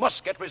we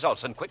must get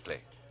results, and quickly.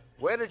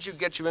 Where did you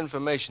get your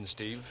information,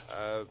 Steve?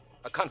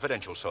 A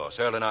confidential source.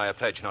 Earl and I are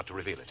pledged not to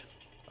reveal it.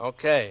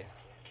 Okay.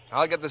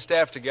 I'll get the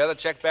staff together,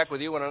 check back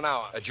with you in an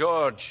hour.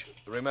 George,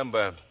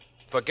 remember,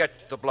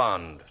 forget the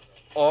blonde.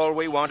 All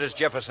we want is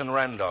Jefferson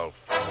Randolph.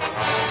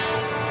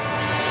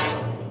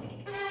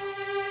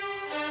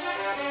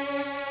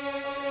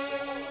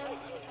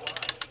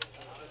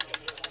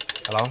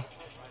 Hello?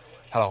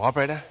 Hello,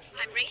 operator?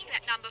 I'm ringing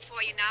that number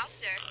for you now,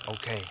 sir.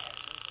 Okay.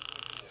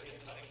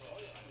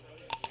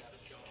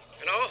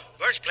 Hello?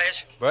 Bert's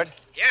place? Bert?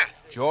 Yeah.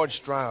 George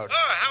Stroud.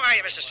 Oh, how are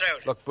you, Mr.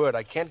 Stroud? Look, Bert,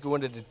 I can't go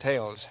into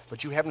details,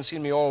 but you haven't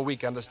seen me all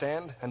week,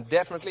 understand? And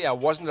definitely I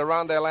wasn't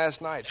around there last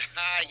night.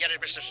 I get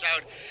it, Mr.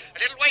 Stroud. A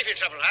little wifey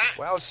trouble, huh?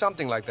 Well,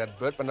 something like that,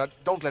 Bert, but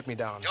don't let me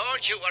down.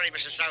 Don't you worry,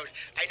 Mr. Stroud.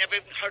 I never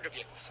even heard of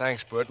you.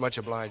 Thanks, Bert. Much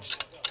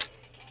obliged.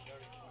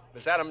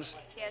 Miss Adams,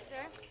 Yes,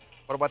 sir?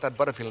 what about that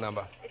Butterfield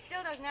number? It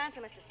still doesn't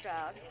answer, Mr.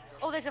 Stroud.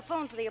 Oh, there's a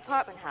phone for the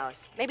apartment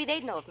house. Maybe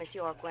they'd know if Miss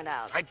York went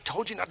out. I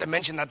told you not to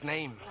mention that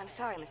name. I'm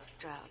sorry, Mr.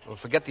 Stroud. Well,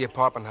 forget the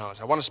apartment house.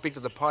 I want to speak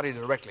to the party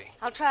directly.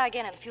 I'll try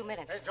again in a few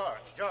minutes. Hey,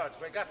 George,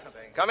 we got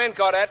something. Come in,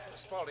 Caudette.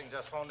 Spaulding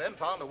just phoned in,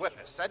 found a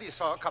witness. Said he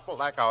saw a couple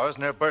like ours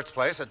near Bert's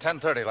place at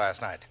 10:30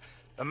 last night.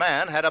 The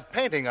man had a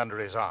painting under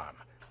his arm.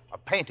 A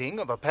painting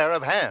of a pair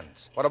of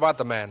hands. What about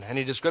the man?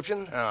 Any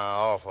description? Oh,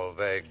 awful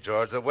vague,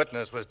 George. The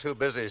witness was too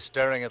busy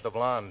staring at the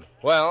blonde.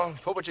 Well,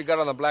 put what you got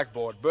on the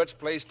blackboard. Bert's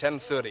place,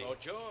 10:30. Oh,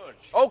 George.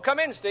 Oh, come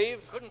in,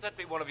 Steve. Couldn't that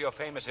be one of your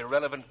famous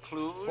irrelevant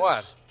clues?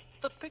 What?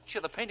 The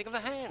picture, the painting of the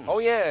hands. Oh,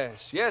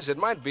 yes. Yes, it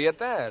might be at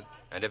that.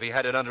 And if he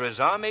had it under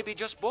his arm, maybe he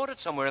just bought it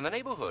somewhere in the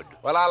neighborhood.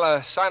 Well, I'll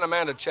assign a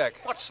man to check.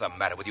 What's the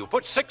matter with you?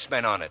 Put 6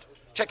 men on it.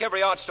 Check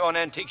every art store and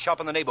antique shop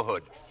in the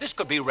neighborhood. This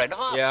could be red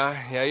hot.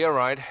 Yeah, you're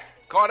right.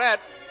 Caudette,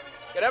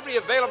 get every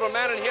available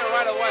man in here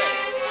right away.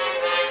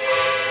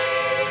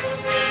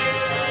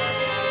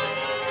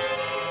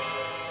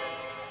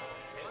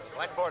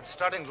 Blackboard's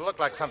starting to look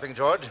like something,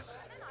 George.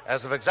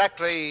 As of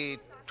exactly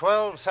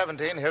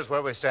 12:17, here's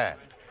where we stand.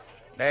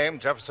 Name,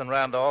 Jefferson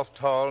Randolph,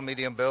 tall,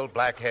 medium build,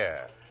 black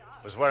hair.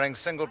 Was wearing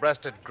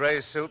single-breasted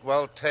gray suit,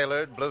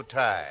 well-tailored, blue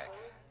tie.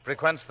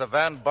 Frequents the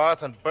Van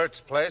Barth and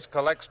Bert's place,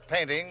 collects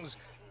paintings,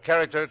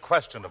 character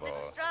questionable.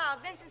 Mr.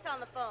 Stroud, Vincent's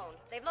on the phone.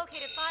 They've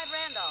located 5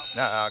 Randolph.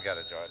 No, I'll get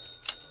it, George.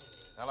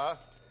 Hello?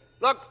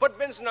 Look, put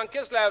Vincent on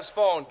Kislav's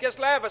phone.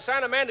 Kislav,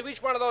 assign a man to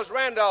each one of those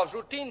Randolphs.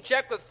 Routine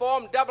check with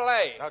form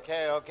AA.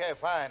 Okay,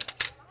 fine.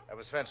 That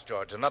was Vince,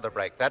 George. Another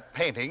break. That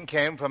painting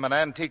came from an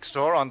antique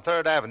store on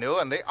 3rd Avenue,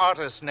 and the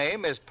artist's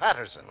name is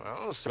Patterson.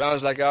 Well,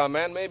 sounds like our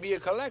man may be a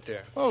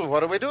collector. Well,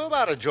 what do we do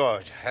about it,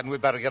 George? Hadn't we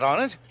better get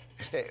on it?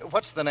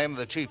 What's the name of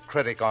the chief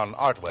critic on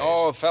Artways?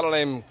 Oh, a fellow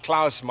named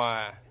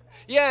Klausmeyer.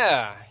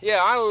 Yeah,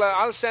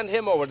 I'll send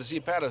him over to see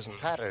Patterson.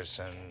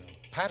 Patterson.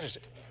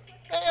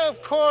 Hey,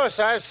 of course,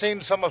 I've seen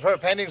some of her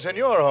paintings in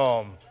your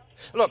home.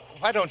 Look,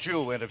 why don't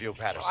you interview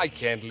Patterson? I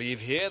can't leave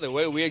here. The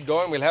way we're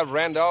going, we'll have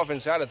Randolph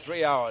inside of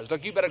 3 hours.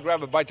 Look, you better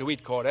grab a bite to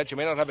eat, Caudette. You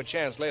may not have a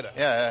chance later.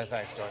 Yeah,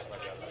 thanks, George.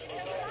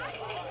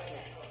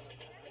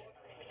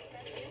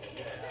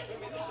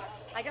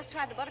 I just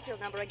tried the Butterfield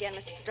number again,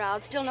 Mr.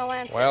 Stroud. Still no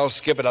answer. Well,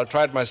 skip it. I'll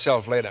try it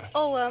myself later.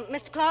 Oh,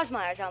 Mr.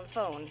 Klausmeyer's on the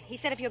phone. He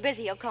said if you're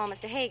busy, he'll call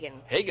Mr. Hagen.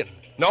 Hagen?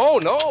 No.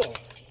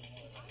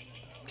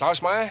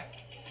 Klausmeyer,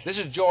 this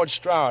is George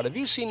Stroud. Have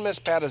you seen Miss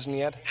Patterson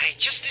yet? I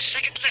just this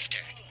second left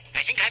her.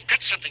 I think I've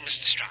got something,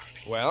 Mr. Stroud.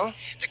 Well?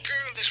 The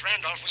girl this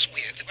Randolph was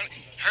with, well,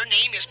 her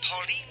name is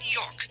Pauline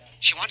York.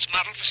 She wants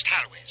model for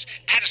Starways.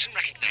 Patterson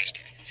recognized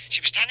her.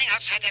 She was standing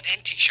outside that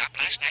antique shop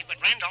last night when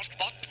Randolph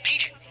bought the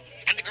painting.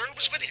 And the girl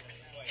was with him.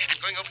 I'm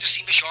going over to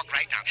see Miss York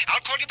right now. I'll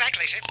call you back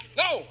later.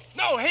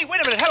 No. Hey, wait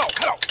a minute.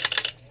 Hello.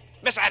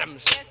 Miss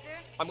Adams. Yes, sir?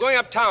 I'm going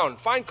uptown.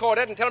 Find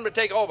Cordette and tell him to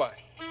take over.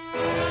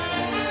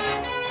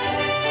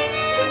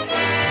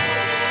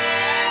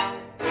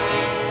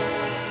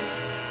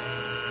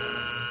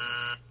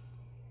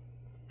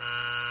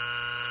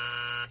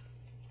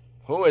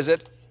 Who is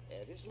it?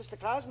 This is Mr.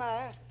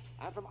 Klausmeyer.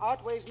 I'm from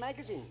Artways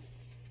Magazine.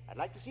 I'd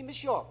like to see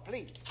Miss York,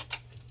 please.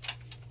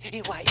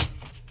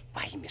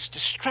 Why, Mr.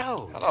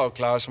 Stroud. Hello,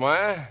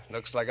 Klausmeyer.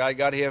 Looks like I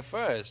got here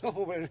first.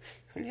 Oh, well,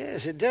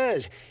 yes, it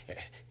does.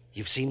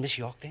 You've seen Miss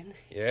York, then?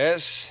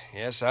 Yes,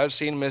 I've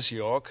seen Miss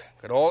York.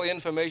 Got all the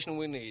information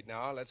we need.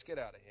 Now, let's get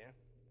out of here.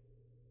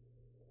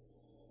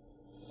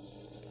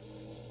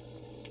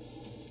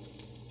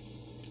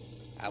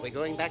 Are we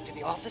going back to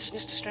the office,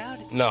 Mr.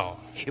 Stroud? No.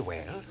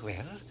 Well,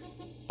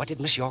 what did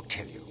Miss York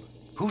tell you?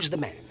 Who's the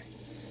man?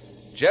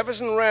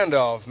 Jefferson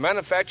Randolph,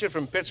 manufacturer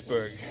from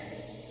Pittsburgh.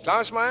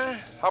 Klausmeyer,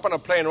 hop on a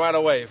plane right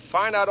away.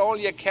 Find out all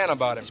you can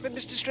about him. But,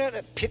 Mr. Stroud,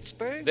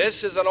 Pittsburgh?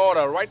 This is an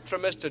order right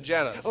from Mr.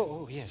 Janeth.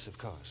 Oh, yes, of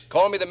course.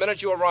 Call me the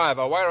minute you arrive.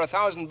 I'll wire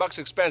 $1,000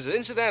 expenses.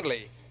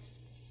 Incidentally,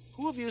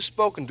 who have you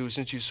spoken to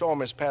since you saw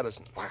Miss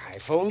Patterson? Why, I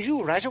phoned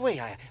you right away.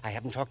 I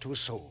haven't talked to a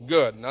soul.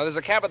 Good. Now, there's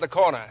a cab at the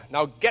corner.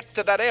 Now, get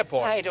to that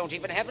airport. I don't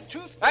even have a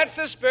tooth. That's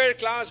the spirit,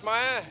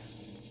 Klausmeyer.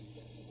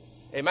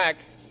 Hey, Mac.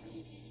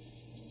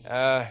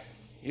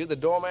 You the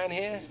doorman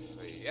here?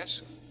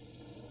 Yes.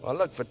 Well,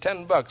 look, for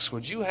 $10,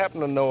 would you happen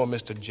to know a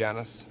Mr.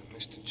 Janeth?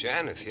 Mr.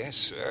 Janeth, yes,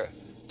 sir.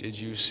 Did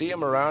you see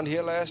him around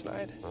here last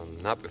night?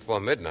 Not before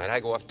midnight. I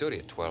go off duty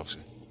at 12, sir.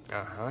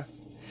 Uh-huh.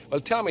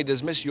 Well, tell me,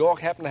 does Miss York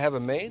happen to have a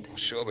maid?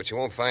 Sure, but you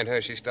won't find her.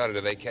 She started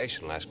a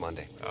vacation last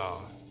Monday.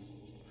 Oh.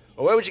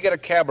 Well, where would you get a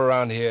cab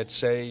around here at,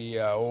 say,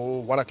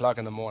 1 o'clock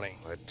in the morning?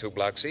 2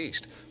 blocks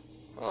east.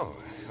 Oh,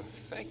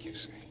 thank you,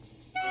 sir.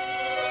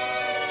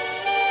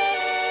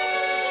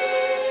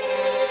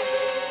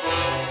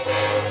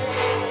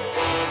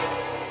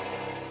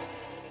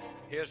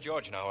 Here's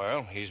George now,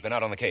 Earl. He's been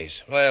out on the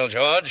case. Well,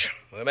 George,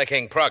 we're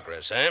making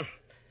progress, eh?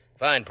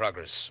 Fine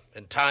progress.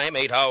 In time,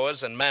 8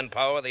 hours, and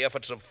manpower, the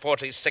efforts of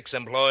 46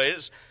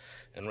 employees.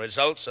 In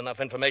results, enough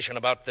information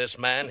about this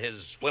man,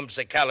 his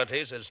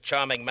whimsicalities, his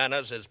charming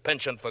manners, his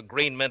penchant for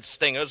green mint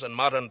stingers and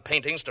modern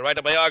paintings to write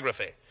a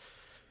biography.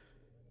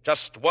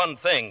 Just one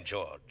thing,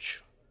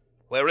 George.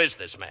 Where is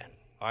this man?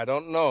 I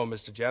don't know,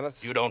 Mr.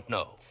 Janeth. You don't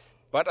know?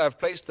 But I've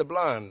placed the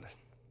blonde.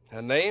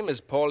 Her name is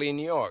Pauline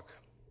York.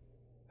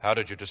 How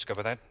did you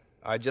discover that?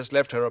 I just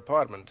left her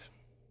apartment.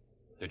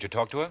 Did you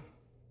talk to her?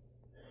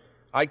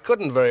 I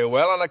couldn't very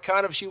well on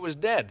account of she was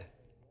dead.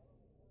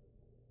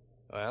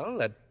 Well,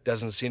 that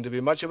doesn't seem to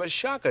be much of a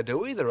shocker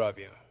to either of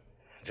you.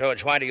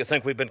 George, why do you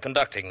think we've been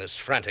conducting this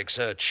frantic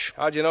search?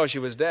 How'd you know she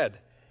was dead?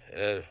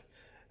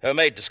 Her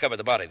maid discovered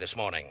the body this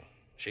morning.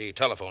 She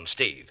telephoned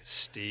Steve.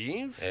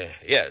 Steve?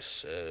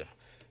 Yes.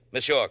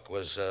 Miss York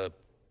was a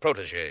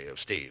protege of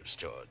Steve's,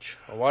 George.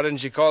 Well, why didn't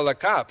she call the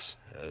cops?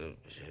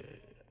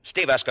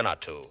 Steve asked her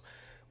not to.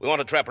 We want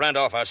to trap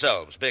Randolph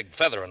ourselves. Big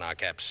feather in our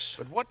caps.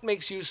 But what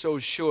makes you so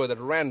sure that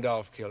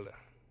Randolph killed her?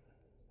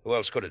 Who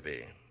else could it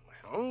be?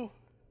 Well,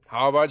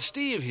 how about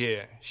Steve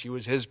here? She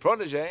was his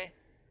protege.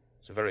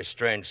 It's a very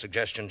strange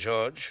suggestion,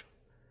 George.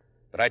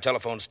 But I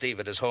telephoned Steve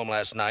at his home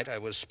last night. I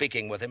was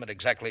speaking with him at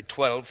exactly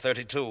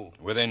 12:32.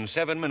 Within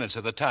 7 minutes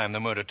of the time the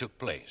murder took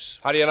place.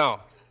 How do you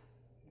know?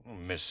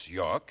 Miss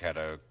York had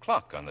a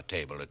clock on the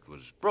table. It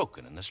was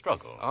broken in the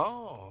struggle.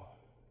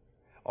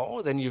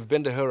 Oh, then you've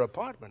been to her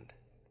apartment.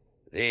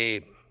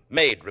 The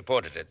maid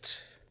reported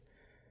it.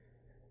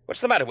 What's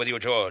the matter with you,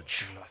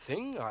 George?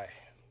 Nothing.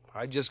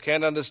 I just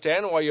can't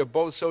understand why you're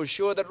both so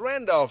sure that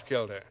Randolph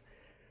killed her.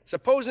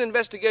 Suppose an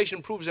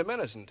investigation proves him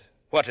innocent.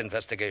 What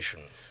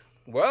investigation?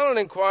 Well, an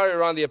inquiry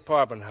around the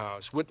apartment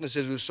house.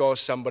 Witnesses who saw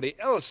somebody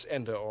else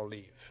enter or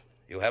leave.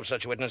 You have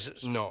such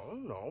witnesses?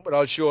 No, but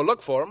I'll sure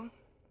look for them.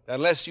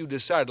 Unless you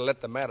decide to let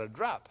the matter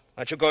drop.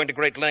 Aren't you going to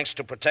great lengths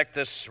to protect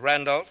this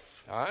Randolph?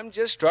 I'm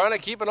just trying to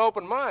keep an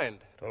open mind.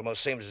 It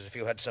almost seems as if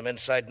you had some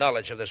inside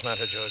knowledge of this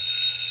matter,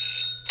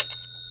 George.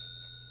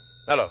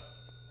 Hello.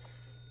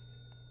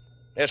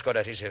 Yes,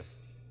 Cordette, he's here.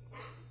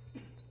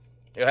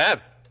 You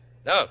have?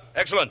 No.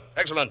 Excellent.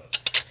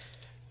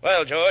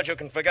 Well, George, you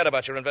can forget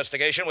about your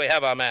investigation. We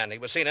have our man. He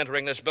was seen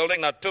entering this building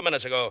not 2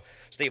 minutes ago.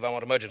 Steve, I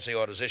want emergency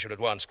orders issued at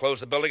once.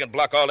 Close the building and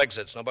block all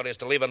exits. Nobody is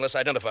to leave unless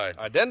identified.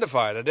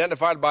 Identified?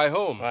 Identified by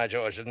whom? Why,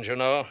 George, didn't you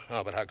know?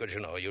 Oh, but how could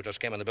you know? You just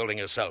came in the building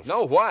yourself.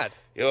 No, what?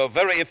 Your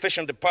very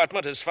efficient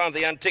department has found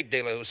the antique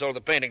dealer who sold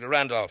the painting to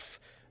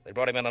Randolph. They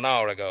brought him in an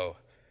hour ago.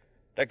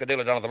 Take the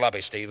dealer down to the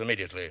lobby, Steve,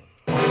 immediately.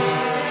 Aren't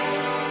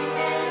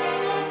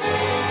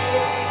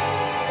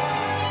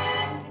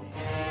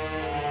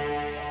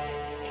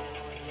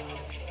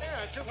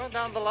you going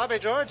down to the lobby,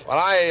 George? Well,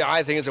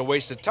 I think it's a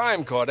waste of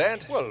time,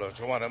 Cordette. Well, don't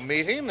you want to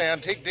meet him, the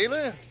antique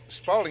dealer?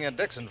 Spaulding and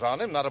Dixon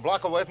found him not a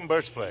block away from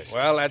Birch Place.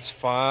 Well, that's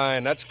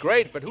fine. That's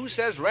great. But who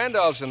says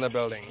Randolph's in the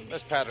building?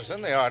 Miss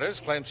Patterson, the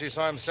artist, claims she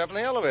saw him step in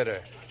the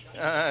elevator.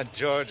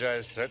 George,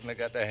 I certainly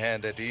got to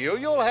hand it to you.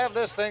 You'll have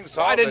this thing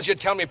solved. Why didn't you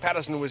tell me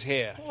Patterson was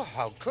here? Well,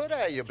 how could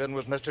I? You've been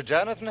with Mr.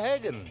 Jonathan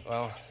Hagen.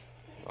 Well,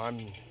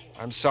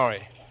 I'm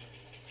sorry.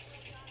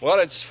 Well,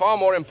 it's far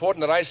more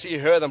important that I see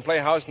her than play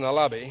house in the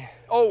lobby.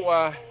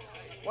 Oh,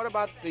 what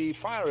about the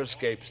fire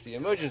escapes, the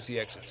emergency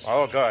exits?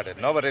 All guarded.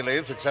 Nobody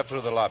leaves except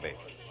through the lobby.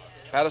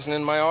 Patterson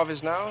in my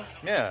office now?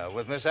 Yeah,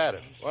 with Miss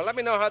Adams. Well, let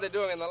me know how they're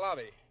doing in the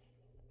lobby.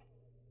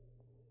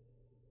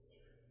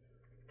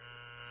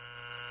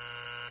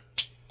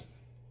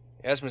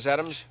 Yes, Miss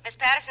Adams? Miss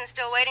Patterson's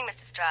still waiting,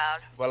 Mr. Stroud.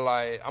 Well,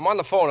 I'm on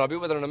the phone. I'll be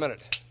with her in a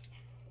minute.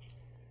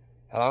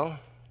 Hello?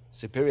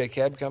 Superior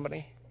Cab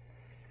Company?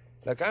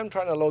 Look, I'm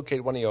trying to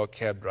locate one of your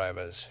cab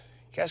drivers,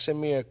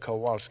 Casimir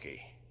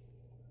Kowalski.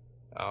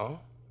 Oh?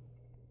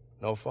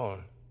 No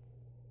phone.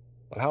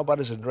 Well, how about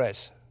his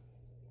address?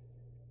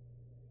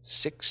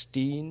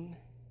 16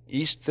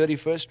 East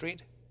 31st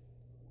Street?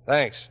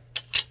 Thanks.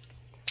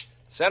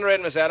 Send her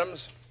in, Miss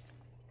Adams.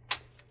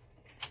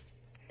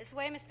 This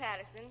way, Miss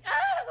Patterson.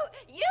 Oh,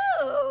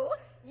 you?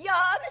 You're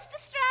Mr.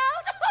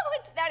 Stroud? Oh,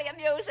 it's very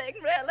amusing,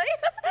 really.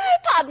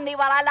 Pardon me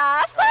while I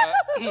laugh.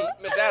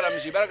 Miss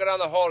Adams, you better go down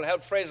the hall and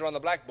help Fraser on the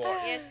blackboard.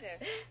 Yes, sir.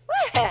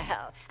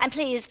 Well, I'm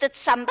pleased that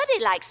somebody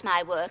likes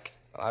my work.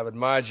 Well, I've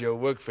admired your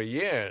work for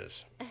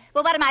years.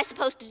 Well, what am I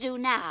supposed to do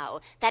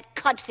now? That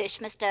codfish,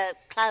 Mr.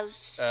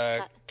 Klaus...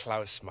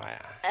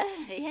 Klausmeyer.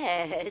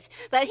 Yes.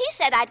 Well, he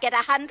said I'd get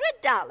 $100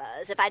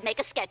 if I'd make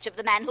a sketch of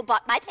the man who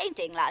bought my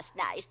painting last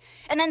night.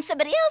 And then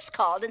somebody else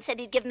called and said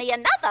he'd give me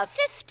another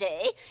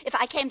 $50 if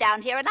I came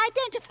down here and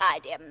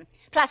identified him.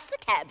 Plus the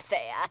cab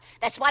fare.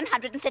 That's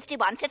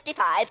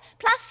 $151.55,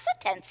 plus a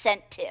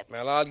 10-cent tip.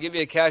 Well, I'll give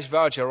you a cash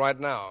voucher right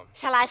now.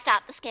 Shall I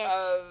start the sketch?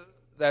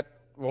 That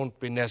won't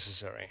be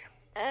necessary.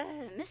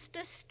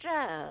 Mr.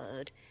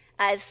 Stroud,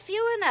 I've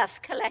few enough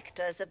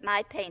collectors of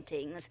my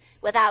paintings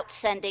without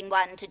sending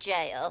one to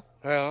jail.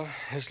 Well,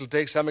 this'll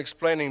take some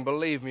explaining,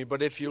 believe me,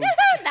 but if you...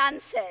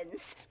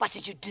 Nonsense. What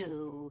did you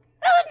do?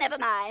 Oh, never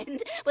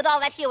mind. With all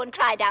that hue and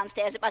cry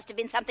downstairs, it must have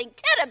been something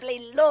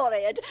terribly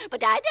lurid.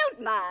 But I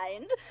don't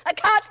mind. I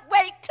can't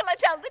wait till I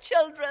tell the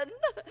children.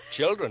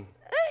 Children?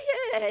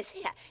 Yes.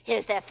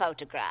 Here's their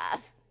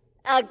photograph.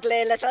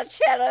 Ugly little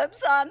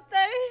cherubs, aren't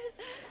they?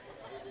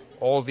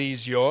 All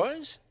these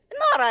yours?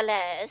 More or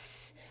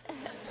less.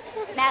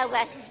 Now,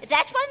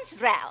 that one's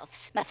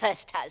Ralph's, my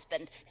first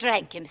husband.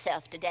 Drank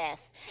himself to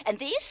death. And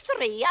these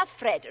three are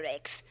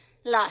Frederick's,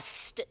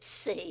 lost at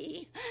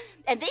sea.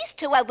 And these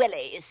two are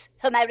Willie's,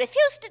 whom I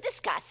refuse to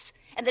discuss.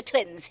 And the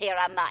twins here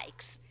are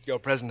Mike's. Your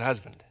present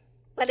husband?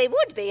 Well, he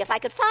would be if I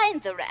could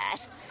find the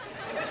rat.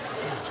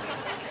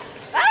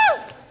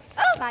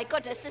 Oh, my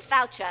goodness, this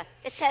voucher.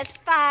 It says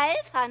 $500.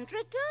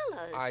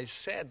 I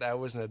said I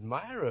was an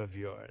admirer of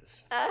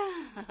yours.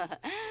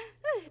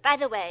 By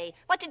the way,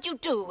 what did you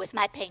do with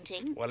my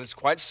painting? Well, it's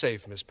quite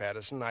safe, Miss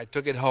Patterson. I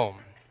took it home.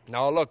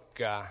 Now,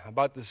 look,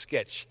 about the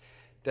sketch.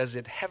 Does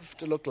it have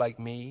to look like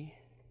me?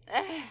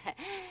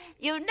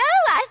 You know,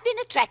 I've been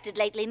attracted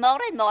lately more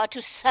and more to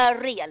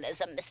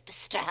surrealism, Mr.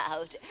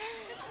 Stroud.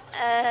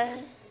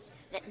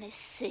 Let me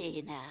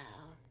see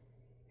now.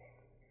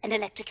 An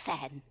electric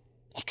fan.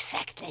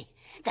 Exactly.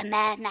 The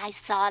man I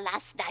saw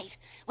last night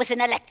was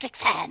an electric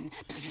fan.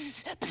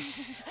 Bzz,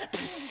 bzz,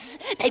 bzz.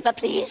 Paper,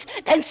 please.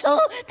 Pencil,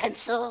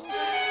 pencil.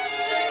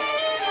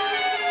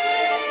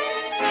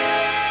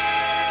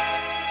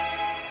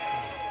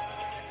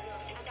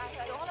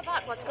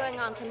 About what's going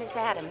on for Miss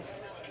Adams.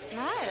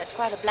 My, that's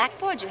quite a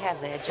blackboard you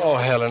have there, George. Oh,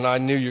 Helen, I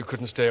knew you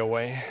couldn't stay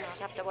away.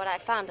 Not after what I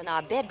found in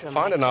our bedroom.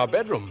 Found in our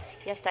bedroom?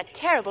 Yes, that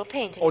terrible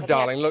painting. Oh,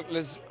 darling, look,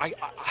 Liz, I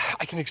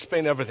can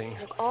explain everything.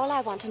 Look, all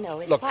I want to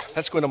know is look, what...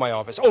 let's go into my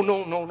office. Oh,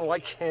 no, I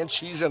can't.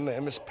 She's in there,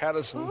 Miss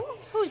Patterson. Who?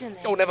 Who's in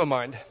there? Oh, never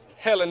mind.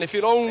 Helen, if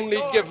you'll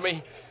only give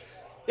me...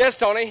 Yes,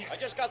 Tony? I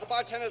just got the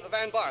bartender at the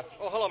Van Barth.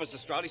 Oh, hello, Mr.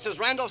 Stroud. He says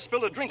Randolph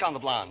spilled a drink on the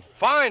blonde.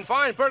 Fine.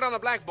 Put it on the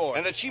blackboard.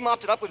 And that she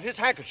mopped it up with his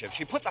handkerchief.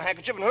 She put the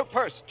handkerchief in her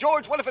purse.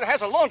 George, what if it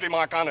has a laundry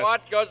mark on it?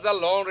 What goes the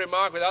laundry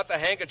mark without the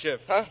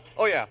handkerchief? Huh?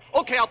 Oh, yeah.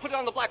 Okay, I'll put it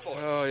on the blackboard.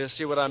 Oh, you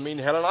see what I mean,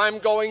 Helen? I'm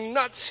going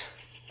nuts.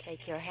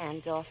 Take your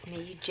hands off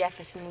me,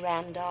 Jefferson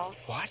Randolph.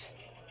 What?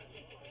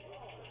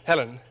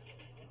 Helen,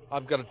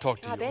 I've got to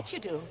talk to you. I bet you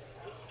do.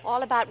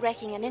 All about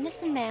wrecking an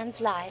innocent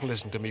man's life.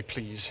 Listen to me,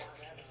 please.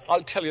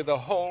 I'll tell you the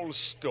whole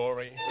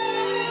story.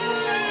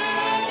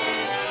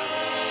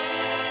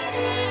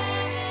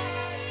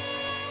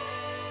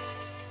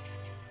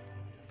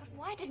 But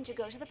why didn't you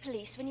go to the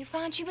police when you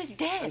found she was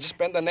dead? And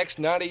spend the next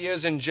 90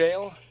 years in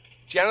jail?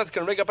 Janet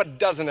can rig up a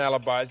dozen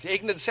alibis. He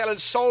can sell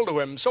his soul to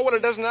him. So will a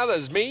dozen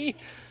others. Me?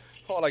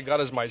 All I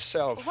got is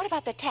myself. Well, what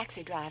about the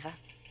taxi driver?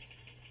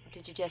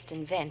 did you just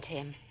invent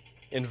him?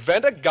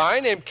 Invent a guy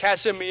named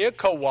Casimir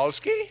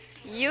Kowalski?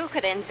 You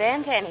could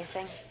invent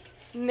anything.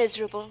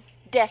 Miserable,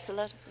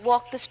 desolate,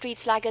 walk the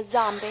streets like a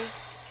zombie.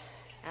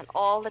 And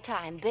all the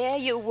time, there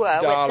you were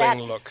with that...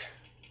 Darling, look.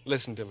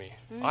 Listen to me.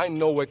 I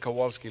know where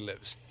Kowalski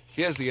lives.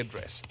 Here's the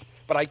address.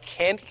 But I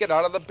can't get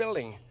out of the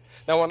building.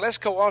 Now, unless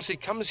Kowalski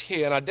comes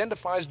here and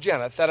identifies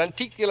Janet, that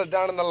antique dealer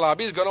down in the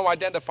lobby is going to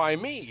identify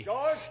me.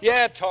 George?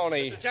 Yeah,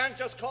 Tony. Mr. Janet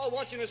just called,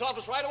 wants you in his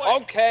office right away.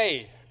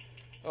 Okay.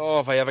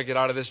 Oh, if I ever get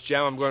out of this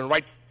jam, I'm going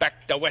right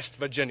back to West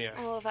Virginia.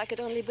 Oh, if I could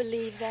only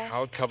believe that.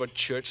 I'll cover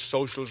church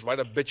socials, write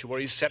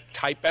obituaries, set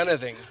type,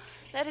 anything.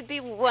 That'd be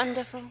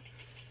wonderful.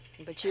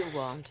 But you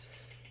won't.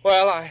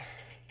 Well,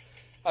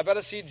 I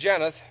better see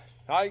Janet.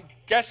 I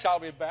guess I'll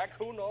be back.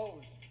 Who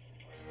knows?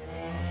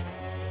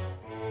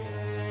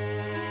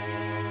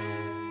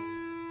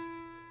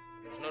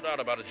 There's no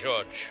doubt about it,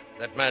 George.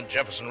 That man,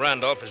 Jefferson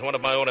Randolph, is one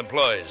of my own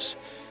employees.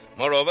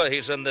 Moreover,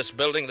 he's in this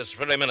building this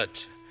very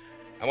minute.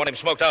 I want him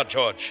smoked out,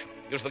 George.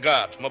 Use the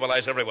guards.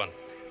 Mobilize everyone.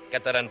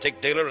 Get that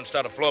antique dealer and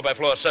start a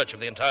floor-by-floor search of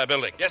the entire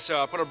building. Yes, sir.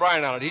 I'll put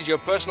O'Brien on it. He's your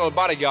personal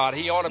bodyguard.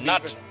 He ought to be...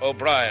 Not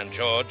O'Brien,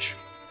 George.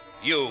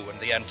 You and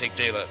the antique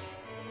dealer.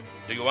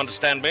 Do you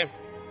understand me?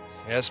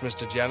 Yes,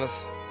 Mr. Janeth.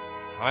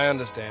 I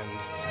understand.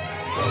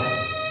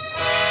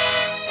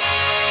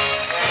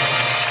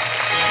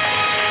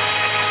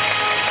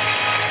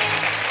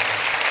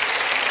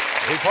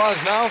 We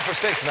pause now for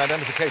station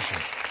identification.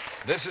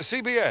 This is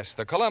CBS,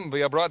 the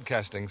Columbia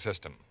Broadcasting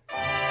System.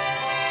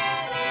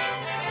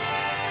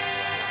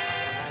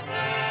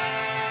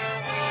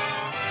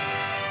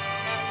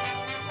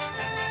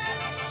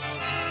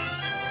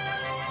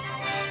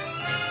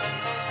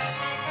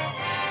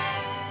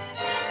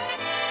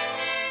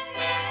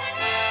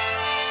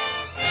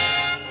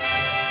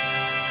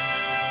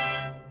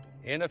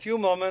 In a few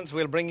moments,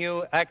 we'll bring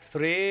you Act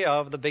 3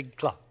 of The Big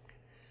Clock.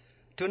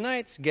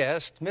 Tonight's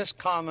guest, Miss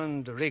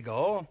Carmen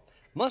DeRigo,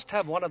 must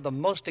have one of the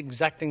most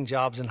exacting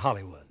jobs in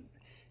Hollywood.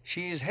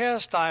 She's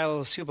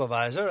hairstyle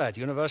supervisor at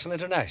Universal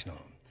International.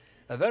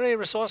 A very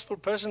resourceful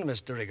person, Miss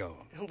DeRigo.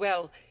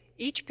 Well,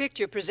 each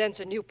picture presents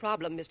a new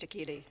problem, Mr.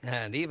 Keeley.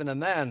 And even a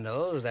man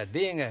knows that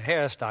being a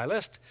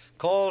hairstylist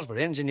calls for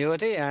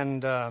ingenuity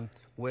and,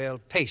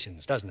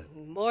 patience, doesn't it?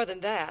 More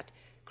than that,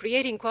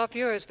 creating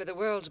coiffures for the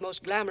world's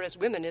most glamorous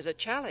women is a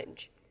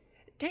challenge.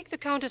 Take the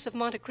Countess of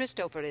Monte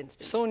Cristo, for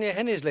instance. Sonia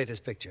Henny's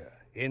latest picture,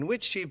 in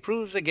which she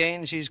proves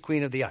again she's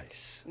queen of the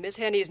ice. Miss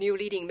Henny's new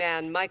leading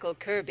man, Michael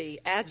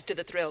Kirby, adds to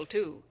the thrill,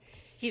 too.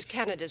 He's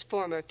Canada's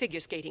former figure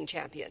skating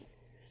champion.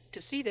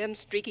 To see them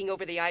streaking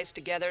over the ice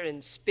together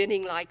and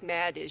spinning like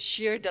mad is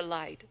sheer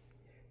delight.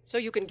 So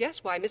you can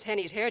guess why Miss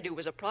Henny's hairdo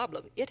was a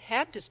problem. It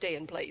had to stay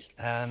in place.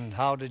 And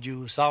how did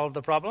you solve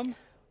the problem?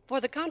 For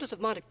the Countess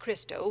of Monte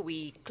Cristo,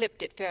 we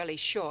clipped it fairly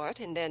short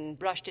and then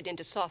brushed it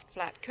into soft,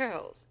 flat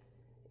curls.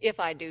 If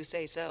I do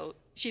say so,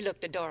 she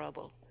looked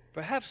adorable.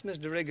 Perhaps, Miss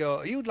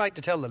DeRigo, you'd like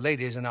to tell the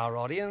ladies in our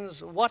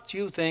audience what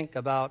you think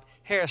about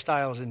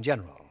hairstyles in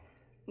general.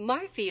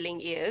 My feeling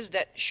is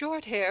that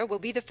short hair will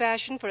be the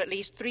fashion for at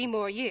least 3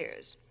 more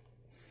years.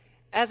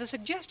 As a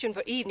suggestion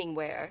for evening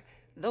wear,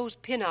 those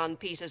pin-on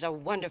pieces are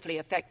wonderfully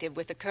effective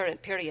with the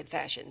current period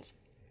fashions.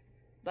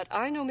 But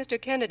I know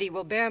Mr. Kennedy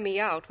will bear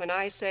me out when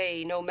I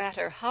say no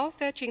matter how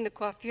fetching the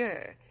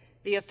coiffure,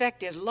 the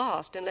effect is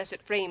lost unless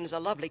it frames a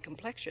lovely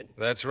complexion.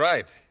 That's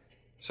right.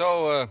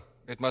 So,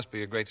 it must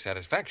be a great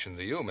satisfaction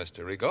to you,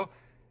 Mr. Rigo,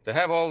 to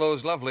have all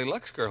those lovely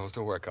Lux girls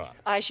to work on.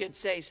 I should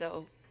say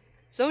so.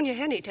 Sonia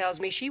Henny tells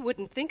me she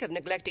wouldn't think of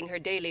neglecting her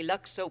daily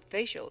Lux soap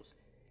facials.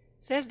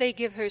 Says they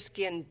give her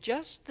skin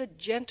just the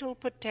gentle,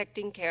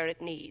 protecting care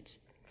it needs.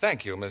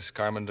 Thank you, Miss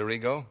Carmen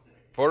DeRigo,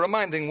 for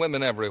reminding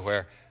women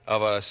everywhere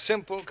of a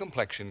simple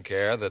complexion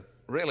care that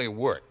really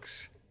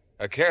works.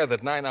 A care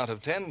that 9 out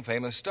of 10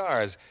 famous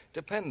stars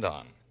depend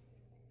on.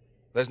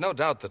 There's no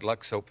doubt that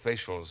Lux soap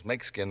facials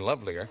make skin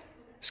lovelier.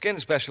 Skin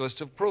specialists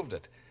have proved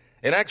it.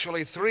 In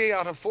actually 3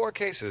 out of 4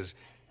 cases,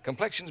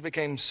 complexions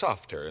became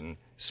softer and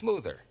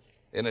smoother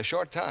in a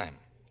short time.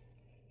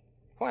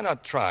 Why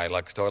not try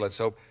Lux toilet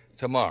soap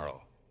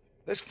tomorrow?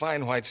 This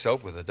fine white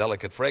soap with a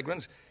delicate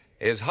fragrance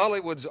is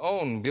Hollywood's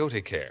own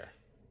beauty care.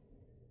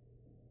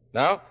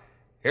 Now,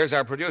 here's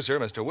our producer,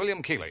 Mr.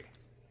 William Keeley.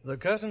 The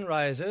curtain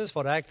rises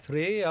for Act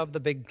 3 of The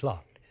Big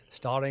Clock,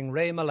 starring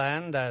Ray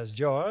Milland as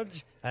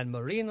George and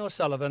Maureen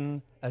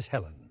O'Sullivan as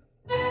Helen.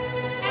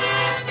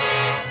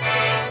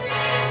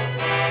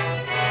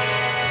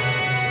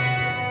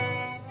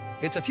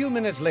 It's a few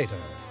minutes later,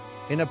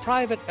 in a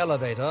private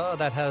elevator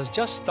that has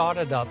just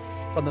started up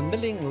from the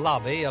milling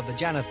lobby of the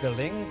Janeth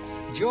building,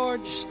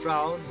 George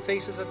Stroud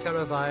faces a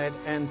terrified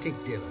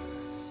antique dealer.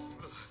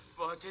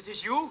 But it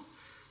is you?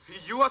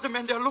 You are the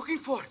man they're looking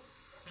for.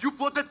 You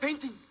bought that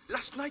painting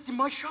last night in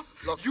my shop.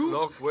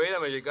 Look, wait a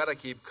minute. You gotta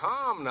keep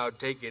calm now.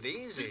 Take it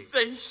easy.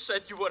 They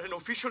said you were an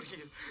official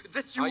here.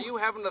 That you... Are you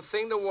having a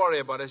thing to worry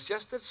about? It's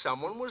just that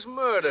someone was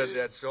murdered,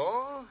 that's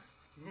all.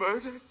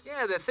 Murdered?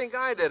 Yeah, they think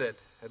I did it.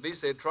 At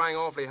least they're trying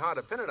awfully hard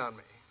to pin it on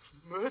me.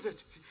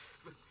 Murdered?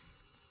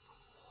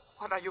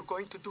 What are you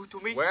going to do to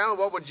me? Well,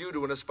 what would you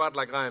do in a spot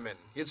like I'm in?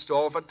 You'd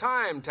stall for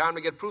time to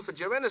get proof that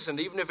you're innocent,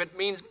 even if it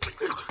means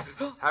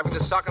having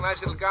to sock a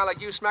nice little guy like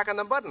you smacking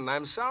the button.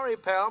 I'm sorry,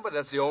 pal, but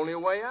that's the only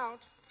way out.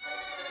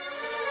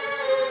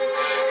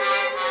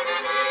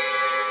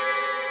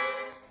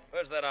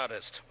 Where's that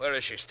artist? Where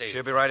is she, Steve?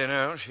 She'll be right in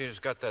now. She's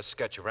got that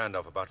sketch of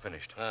Randolph about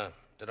finished.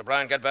 Did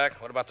O'Brien get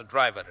back? What about the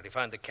driver? Did he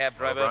find the cab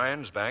driver?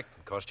 O'Brien's back.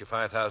 Cost you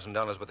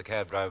 $5,000, but the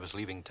cab driver's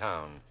leaving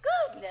town.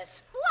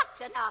 Goodness, what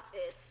an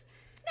office.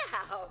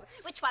 Now,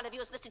 which one of you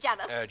is Mr.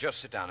 Janeth?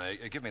 Just sit down.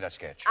 Give me that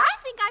sketch. I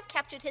think I've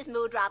captured his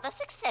mood rather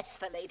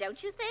successfully,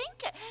 don't you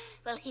think?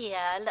 Well, here,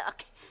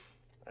 look.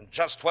 And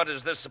just what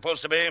is this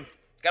supposed to be?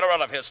 Get her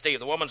out of here, Steve.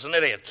 The woman's an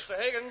idiot.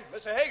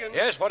 Mr. Hagen.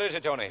 Yes, what is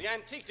it, Tony? The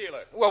antique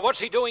dealer. Well, what's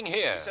he doing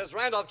here? He says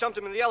Randolph jumped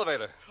him in the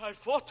elevator. I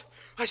fought.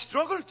 I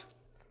struggled.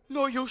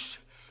 No use.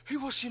 He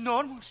was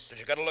enormous. Did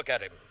you get a look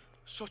at him?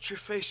 Such a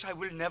face I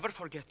will never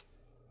forget.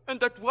 And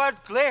that wild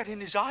glare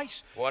in his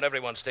eyes. Warn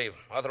everyone, Steve.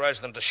 Authorize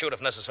them to shoot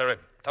if necessary.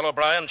 Tell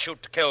O'Brien,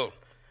 shoot to kill.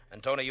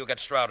 And, Tony, you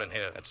get Stroud in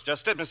here. That's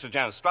just it, Mr.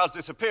 Janeth. Stroud's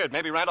disappeared.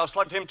 Maybe Randolph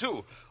slugged him,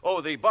 too.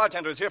 Oh, the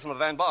bartender is here from the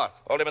Van Barth.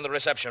 Hold him in the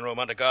reception room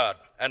under guard.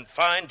 And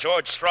find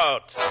George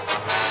Stroud.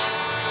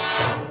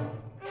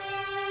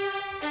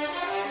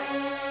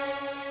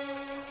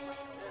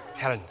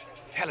 Helen,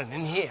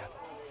 in here.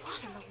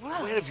 What in the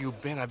world? Where have you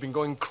been? I've been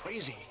going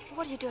crazy.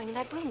 What are you doing in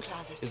that broom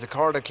closet? Is the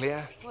corridor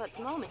clear? Well, at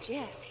the moment,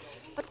 yes.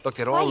 But look,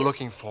 they're all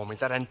looking for me.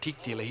 That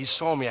antique dealer, he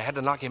saw me. I had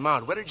to knock him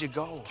out. Where did you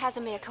go?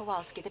 Casimir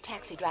Kowalski, the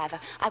taxi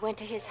driver. I went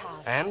to his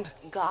house. And?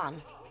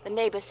 Gone. The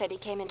neighbor said he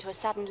came into a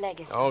sudden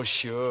legacy. Oh,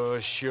 sure.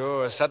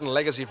 A sudden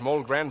legacy from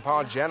old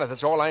Grandpa Janeth.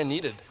 That's all I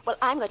needed. Well,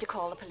 I'm going to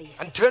call the police.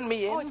 And turn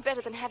me in? Oh, it's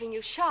better than having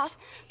you shot.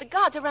 The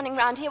guards are running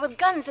around here with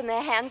guns in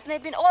their hands, and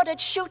they've been ordered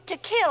shoot to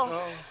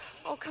kill.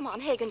 Oh, come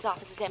on. Hagen's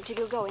office is empty.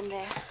 We'll go in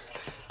there.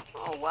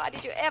 Oh, why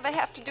did you ever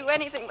have to do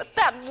anything with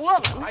that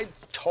woman? I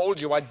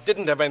told you I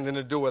didn't have anything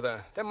to do with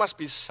her. There must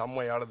be some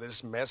way out of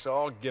this mess.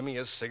 Oh, give me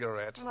a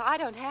cigarette. Well, I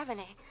don't have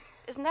any.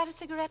 Isn't that a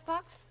cigarette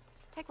box?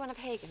 Take one of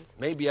Hagen's.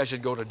 Maybe I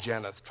should go to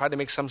Janeth. Try to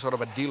make some sort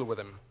of a deal with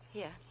him.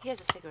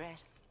 Here's a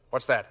cigarette.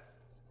 What's that?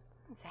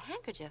 It's a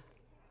handkerchief.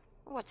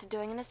 What's it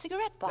doing in a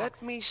cigarette box?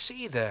 Let me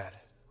see that.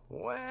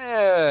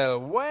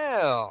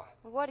 Well.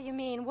 What do you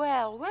mean,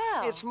 well?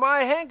 It's my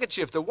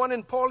handkerchief, the one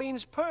in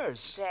Pauline's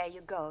purse. There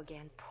you go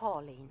again,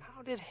 Pauline.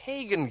 How did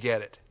Hagen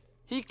get it?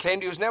 He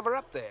claimed he was never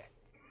up there.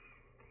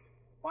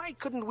 Why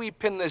couldn't we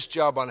pin this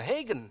job on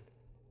Hagen?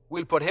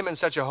 We'll put him in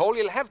such a hole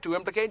he'll have to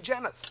implicate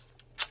Janeth.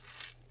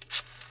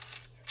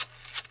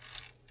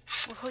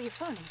 Well, who are you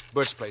phoning?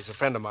 Bert's place, a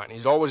friend of mine.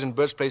 He's always in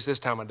Bert's place this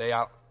time of day.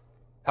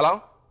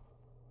 Hello?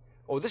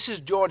 Oh, this is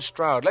George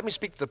Stroud. Let me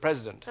speak to the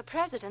president. The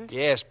president?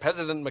 Yes,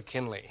 President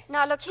McKinley.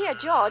 Now, look here,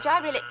 George, I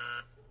really...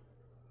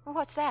 Well,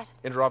 what's that?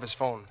 Enter off his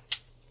phone.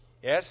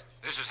 Yes?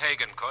 This is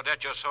Hagen. Claudette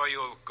just saw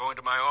you go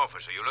into my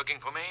office. Are you looking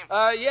for me?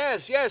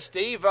 Yes,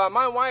 Steve.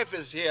 My wife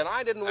is here, and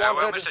I didn't want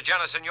her to... Mr.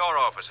 Janeth's in your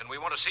office, and we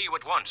want to see you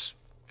at once.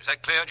 Is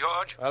that clear,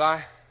 George?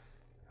 Well,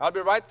 I'll be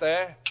right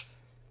there.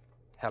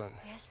 Helen.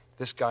 Yes?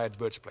 This guy at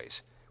Bert's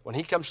place. When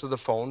he comes to the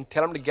phone,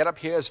 tell him to get up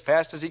here as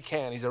fast as he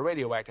can. He's a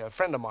radio actor, a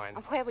friend of mine.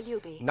 Where will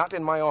you be? Not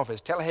in my office.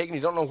 Tell Hagen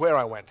you don't know where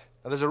I went.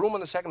 Now, there's a room on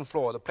the second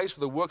floor, the place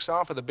where the works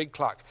are for the big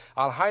clock.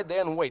 I'll hide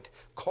there and wait.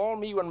 Call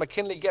me when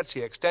McKinley gets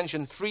here,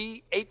 extension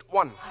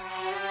 381.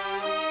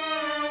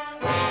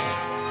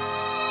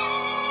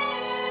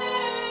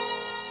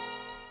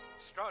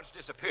 Stroud's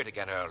disappeared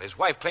again, Earl. His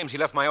wife claims he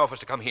left my office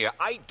to come here.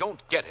 I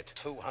don't get it.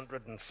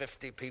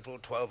 250 people,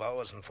 12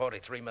 hours and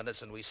 43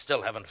 minutes, and we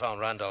still haven't found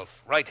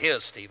Randolph. Right here,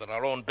 Steve, in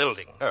our own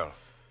building. Earl,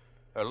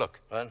 look.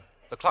 What?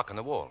 The clock on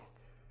the wall.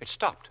 It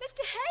stopped.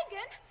 Mr.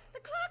 Hagen, the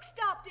clock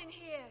stopped in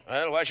here.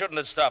 Well, why shouldn't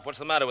it stop? What's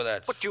the matter with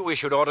that? But you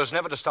issued orders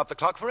never to stop the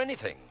clock for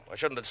anything. Why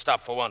shouldn't it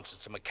stop for once?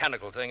 It's a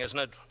mechanical thing, isn't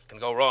it? It can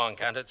go wrong,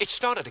 can't it? It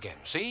started again,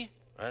 see?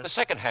 Huh? The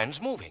second hand's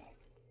moving.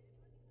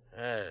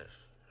 Yes,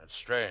 that's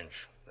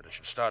strange that it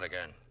should start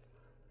again.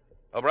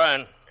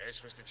 O'Brien.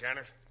 Yes, Mr.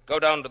 Janeth? Go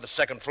down to the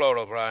second floor,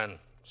 O'Brien.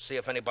 See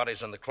if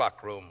anybody's in the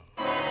clock room.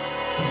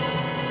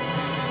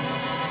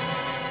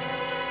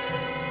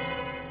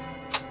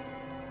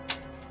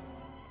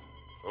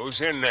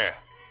 Who's in there?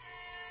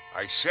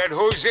 I said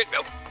who's in...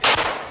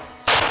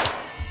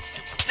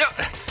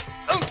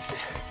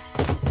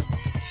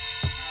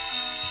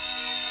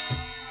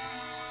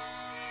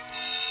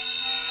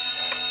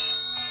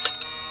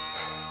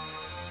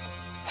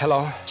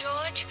 Hello?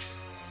 George?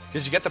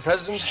 Did you get the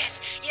president?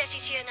 Yes,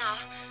 he's here now.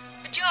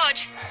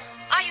 George,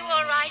 are you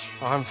all right?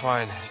 Oh, I'm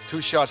fine.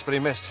 2 shots, but he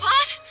missed.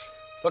 What?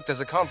 Look,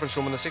 there's a conference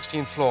room on the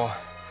 16th floor.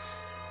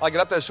 I'll get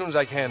up there as soon as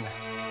I can.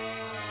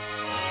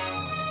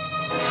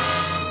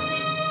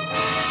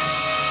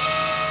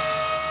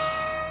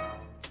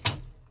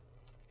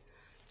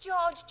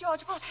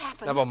 George, what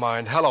happened? Never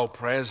mind. Hello,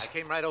 Prez. I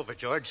came right over,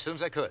 George, as soon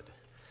as I could.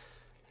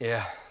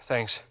 Yeah,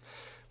 thanks.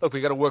 Look,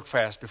 we gotta work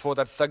fast before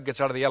that thug gets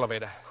out of the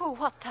elevator. Who?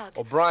 What thug?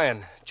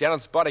 O'Brien,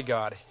 Janet's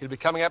bodyguard. He'll be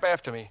coming up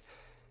after me.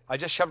 I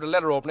just shoved a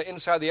letter opener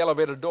inside the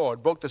elevator door. It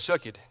broke the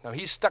circuit. Now,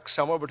 he's stuck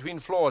somewhere between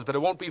floors, but it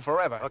won't be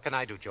forever. What can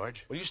I do,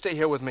 George? Well, you stay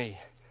here with me.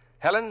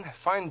 Helen,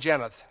 find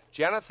Janeth.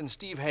 Janeth and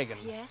Steve Hagen.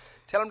 Yes?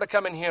 Tell them to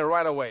come in here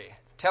right away.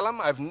 Tell them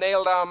I've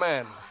nailed our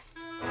man.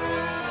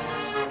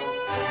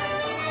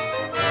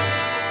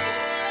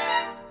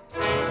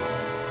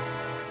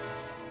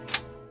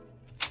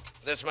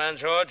 This man,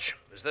 George?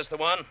 Is this the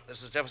one?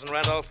 This is Jefferson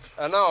Randolph?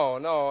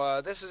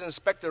 No. This is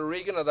Inspector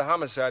Regan of the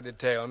Homicide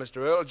Detail. Mr.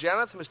 Earl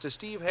Janeth, Mr.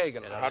 Steve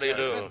Hagen. How do you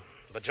do?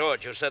 But,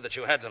 George, you said that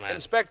you had the man.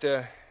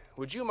 Inspector,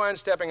 would you mind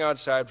stepping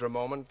outside for a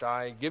moment?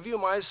 I give you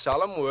my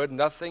solemn word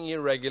nothing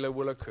irregular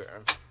will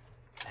occur.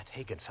 That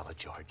Hagen fellow,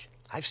 George.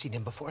 I've seen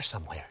him before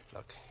somewhere.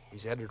 Look,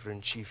 he's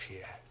editor-in-chief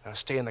here. Now,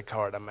 stay in the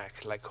corridor, Mac,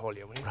 till I call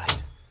you, will you?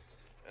 Right.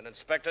 And,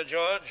 Inspector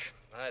George,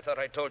 I thought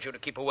I told you to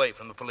keep away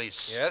from the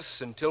police.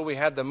 Yes, until we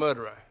had the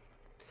murderer.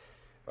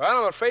 Well,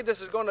 I'm afraid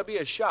this is going to be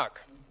a shock.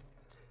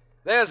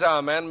 There's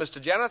our man, Mr.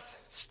 Janeth,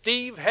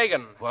 Steve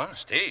Hagen. What?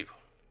 Steve?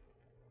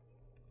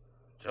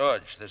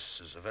 George,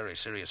 this is a very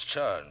serious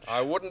charge.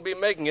 I wouldn't be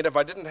making it if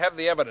I didn't have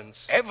the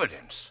evidence.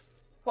 Evidence?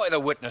 Why, the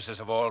witnesses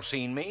have all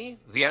seen me.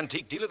 The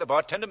antique dealer, the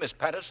bartender, Miss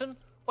Patterson.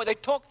 Why, they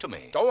talked to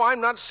me. Oh,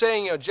 I'm not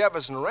saying you're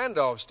Jefferson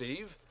Randolph,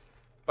 Steve.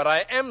 But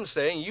I am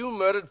saying you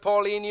murdered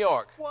Pauline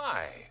York.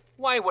 Why?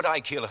 Why would I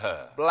kill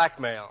her?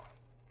 Blackmail.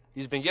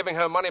 He's been giving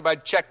her money by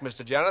check,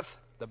 Mr. Janeth.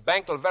 The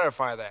bank will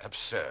verify that.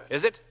 Absurd.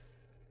 Is it?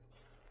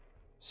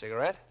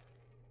 Cigarette?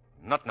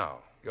 Not now.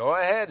 Go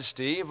ahead,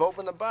 Steve.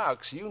 Open the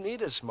box. You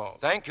need a smoke.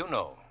 Thank you,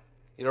 no.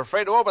 You're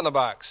afraid to open the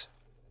box.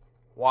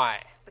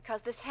 Why?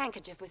 Because this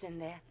handkerchief was in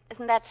there.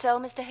 Isn't that so,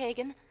 Mr.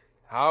 Hagen?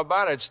 How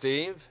about it,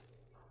 Steve?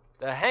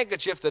 The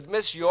handkerchief that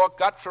Miss York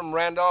got from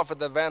Randolph at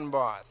the Van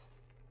Barth.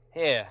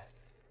 Here.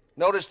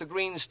 Notice the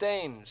green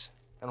stains.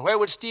 And where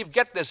would Steve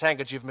get this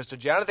handkerchief, Mr.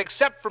 Janeth,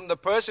 except from the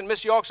purse in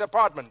Miss York's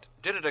apartment?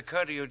 Did it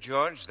occur to you,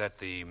 George, that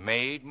the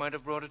maid might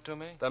have brought it to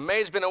me? The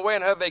maid's been away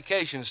on her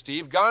vacation,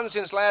 Steve, gone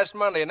since last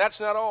Monday, and that's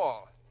not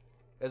all.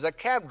 There's a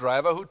cab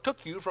driver who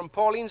took you from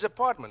Pauline's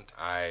apartment.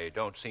 I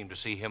don't seem to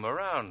see him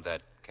around,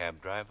 that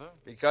cab driver.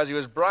 Because he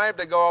was bribed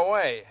to go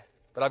away.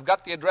 But I've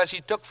got the address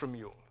he took from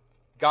you.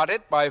 Got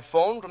it by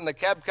phone from the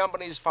cab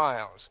company's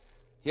files.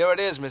 Here it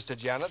is, Mr.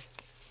 Janeth.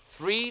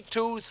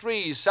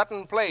 323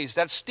 Sutton Place.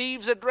 That's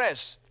Steve's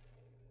address.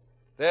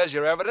 There's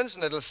your evidence,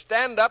 and it'll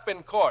stand up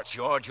in court.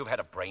 George, you've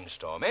had a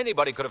brainstorm.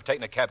 Anybody could have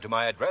taken a cab to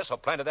my address or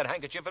planted that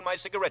handkerchief in my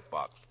cigarette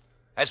box.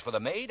 As for the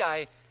maid,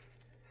 I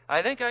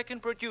think I can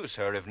produce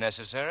her if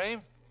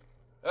necessary.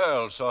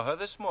 Earl saw her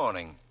this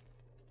morning.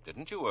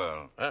 Didn't you,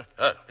 Earl?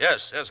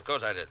 Yes, of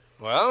course I did.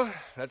 Well,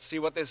 let's see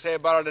what they say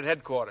about it at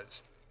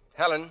headquarters.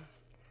 Helen,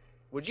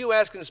 would you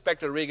ask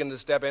Inspector Regan to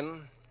step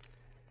in?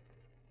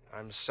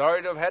 I'm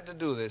sorry to have had to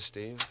do this,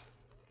 Steve.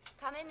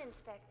 Come in,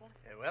 Inspector.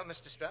 Well,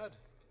 Mr. Stroud.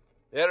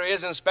 There he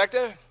is,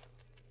 Inspector.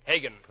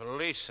 Hagen.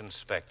 Police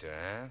inspector,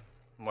 eh?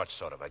 What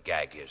sort of a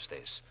gag is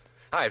this?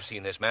 I've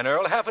seen this man,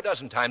 Earl, half a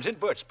dozen times in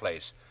Bert's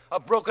place. A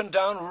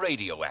broken-down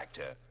radio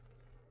actor.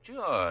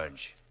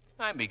 George,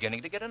 I'm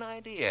beginning to get an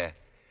idea.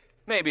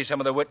 Maybe some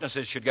of the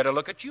witnesses should get a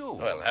look at you.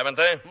 Well, haven't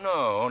they?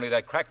 No, only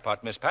that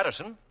crackpot, Miss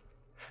Patterson.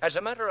 As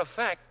a matter of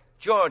fact,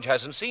 George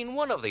hasn't seen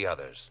one of the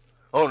others.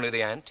 Only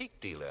the antique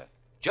dealer,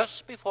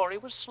 just before he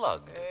was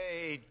slugged.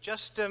 Hey,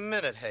 just a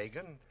minute,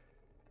 Hagen.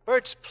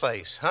 Bert's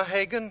place, huh,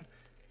 Hagen?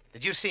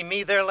 Did you see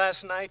me there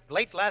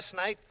late last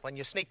night, when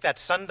you sneaked that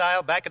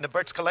sundial back into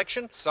Bert's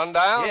collection?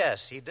 Sundial?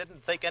 Yes, he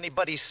didn't think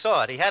anybody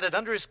saw it. He had it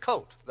under his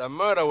coat. The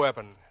murder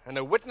weapon, and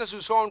a witness who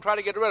saw him try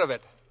to get rid of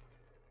it.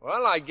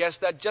 Well, I guess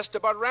that just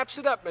about wraps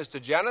it up, Mr.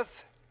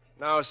 Janeth.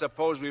 Now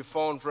suppose we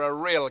phone for a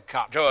real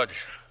cop.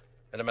 George,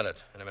 in a minute.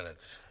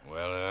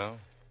 Well, Earl?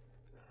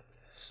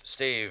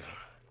 Steve,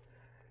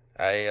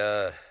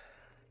 I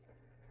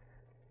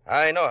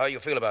know how you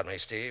feel about me,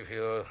 Steve.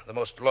 You're the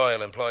most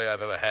loyal employee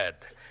I've ever had.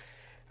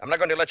 I'm not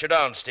going to let you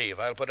down, Steve.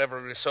 I'll put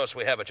every resource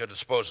we have at your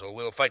disposal.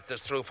 We'll fight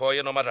this through for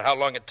you, no matter how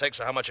long it takes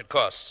or how much it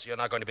costs. You're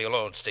not going to be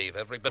alone, Steve.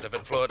 Every bit of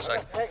influence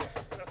I...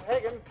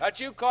 Hagen. That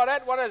you,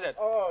 Claudette? What is it?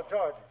 Oh,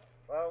 George.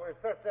 Well, we've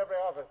searched every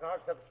office now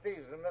except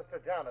Steve's and Mr.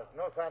 Janeth.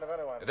 No sign of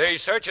anyone. The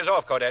search is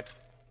off, Claudette.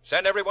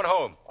 Send everyone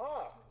home.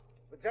 Ah,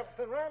 the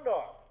Jefferson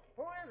Randolph.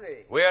 Who is he?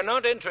 We're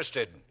not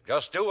interested.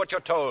 Just do what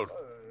you're told.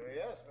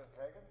 Yes, Miss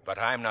Hagen. But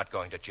I'm not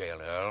going to jail,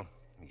 Earl.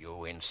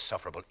 You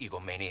insufferable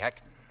egomaniac.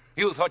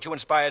 You thought you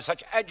inspired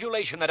such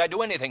adulation that I'd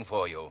do anything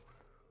for you.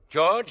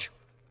 George,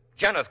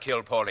 Janeth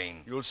killed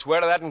Pauline. You'll swear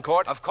to that in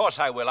court? Of course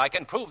I will. I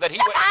can prove that he...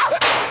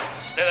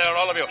 Stay there,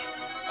 all of you.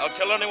 I'll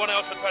kill anyone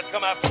else who tries to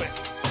come after me.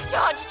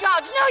 George,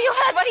 no, you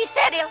heard what he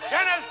said.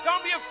 Janeth,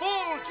 don't be a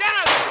fool!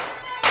 Janeth!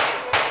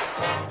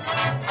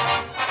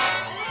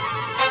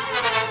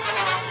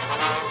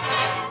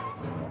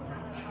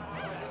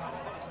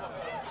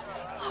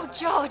 Oh,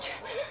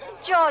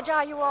 George,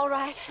 are you all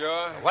right?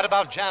 Sure. What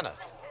about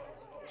Janeth?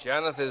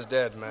 Janeth is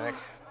dead, Mac.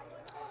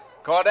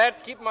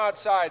 Claudette, keep him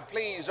outside,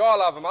 please,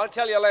 all of them. I'll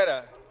tell you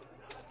later.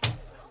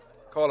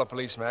 Call the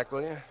police, Mac,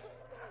 will you?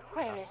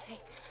 Where is he,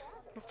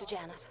 Mr.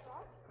 Janeth?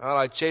 Well,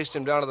 I chased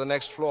him down to the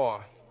next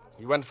floor.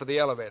 He went for the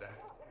elevator.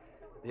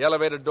 The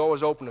elevator door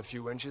was open a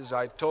few inches.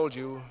 I told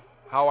you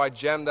how I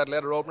jammed that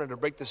letter opener to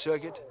break the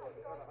circuit.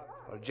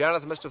 Well,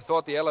 Janeth must have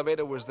thought the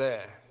elevator was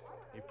there.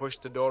 He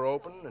pushed the door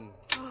open, and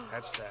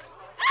that's that.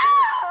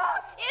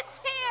 It's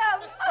him!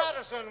 Miss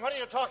Patterson, what are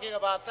you talking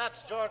about?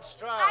 That's George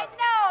Stroud. I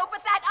know,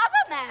 but that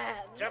other man.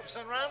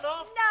 Jefferson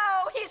Randolph?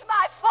 No, he's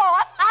my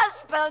fourth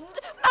husband,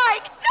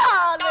 Mike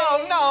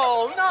Darling.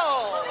 No.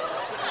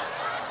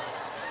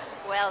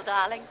 Well,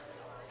 darling,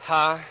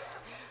 Huh?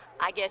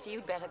 I guess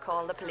you'd better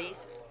call the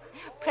police.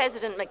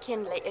 President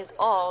McKinley is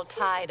all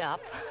tied up.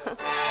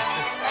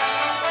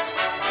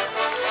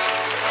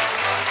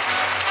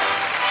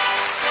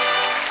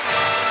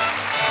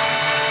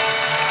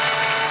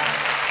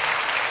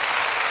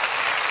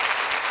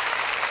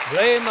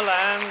 Ray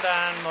Milland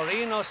and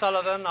Maureen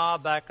O'Sullivan are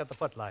back at the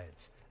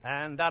footlights,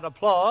 and that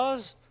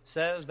applause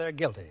says they're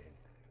guilty.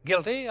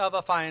 Guilty of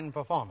a fine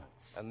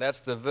performance. And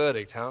that's the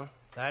verdict, huh?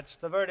 That's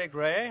the verdict,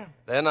 Ray.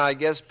 Then I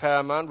guess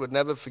Paramount would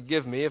never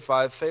forgive me if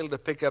I failed to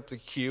pick up the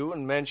cue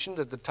and mention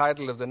that the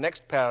title of the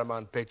next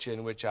Paramount picture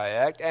in which I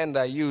act, and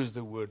I use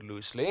the word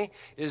loosely,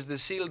 is The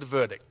Sealed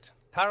Verdict.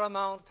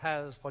 Paramount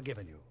has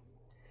forgiven you.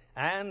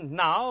 And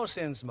now,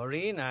 since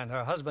Maureen and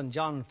her husband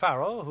John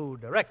Farrow, who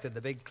directed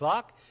The Big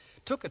Clock,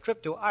 took a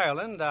trip to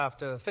Ireland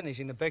after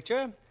finishing the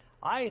picture,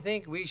 I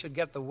think we should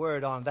get the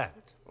word on that.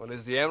 Well,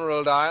 is the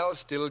Emerald Isle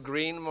still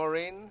green,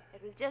 Maureen?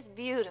 It was just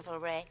beautiful,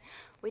 Ray.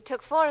 We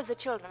took 4 of the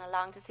children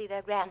along to see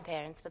their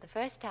grandparents for the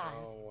first time.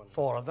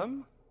 4 of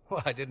them?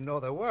 Well, I didn't know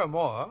there were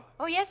more.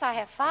 Oh, yes, I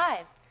have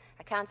 5.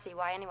 I can't see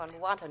why anyone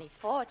would want only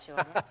 4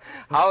 children.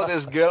 How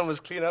this girl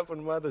must clean up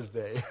on Mother's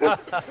Day.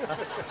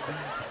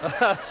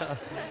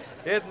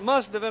 It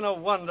must have been a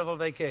wonderful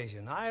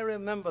vacation. I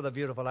remember the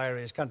beautiful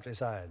Irish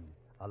countryside.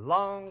 A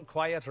long,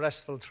 quiet,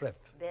 restful trip.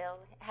 Bill,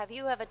 have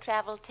you ever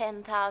traveled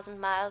 10,000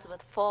 miles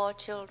with 4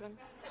 children?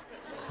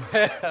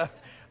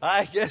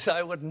 I guess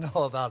I wouldn't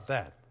know about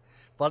that.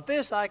 But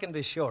this I can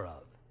be sure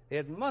of.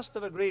 It must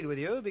have agreed with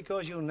you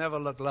because you never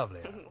look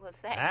lovelier. Well,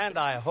 thank And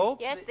you. I hope...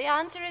 Yes, the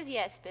answer is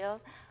yes, Bill.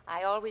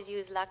 I always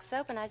use Lux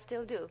soap, and I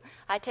still do.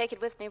 I take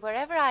it with me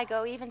wherever I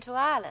go, even to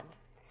Ireland.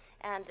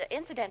 And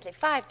incidentally,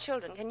 5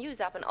 children can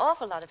use up an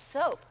awful lot of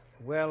soap.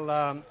 Well,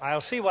 I'll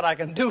see what I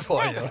can do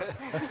for you.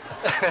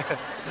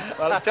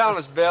 Well, tell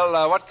us, Bill,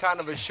 what kind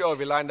of a show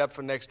have you lined up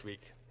for next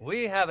week?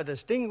 We have a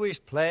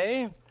distinguished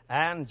play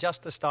and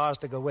just the stars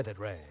to go with it,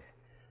 Ray.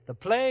 The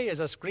play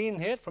is a screen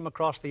hit from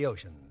across the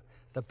ocean.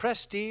 The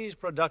prestige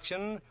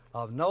production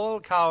of Noel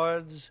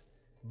Coward's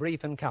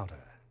Brief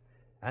Encounter.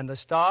 And the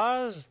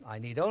stars, I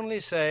need only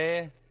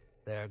say,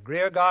 they're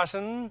Greer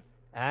Garson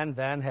and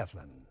Van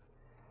Heflin.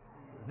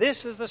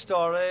 This is the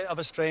story of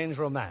a strange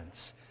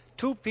romance.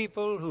 2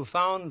 people who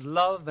found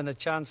love in a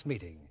chance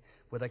meeting,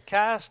 with a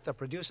cast a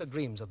producer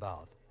dreams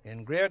about,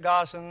 in Greer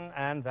Garson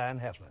and Van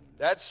Heflin.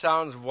 That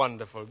sounds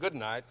wonderful. Good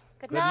night.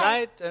 Good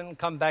night, and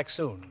come back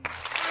soon.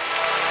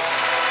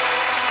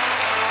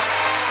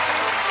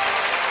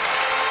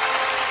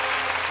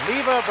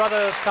 Lever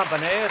Brothers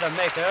Company, the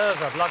makers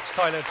of Lux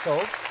Toilet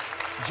Soap,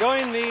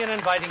 join me in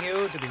inviting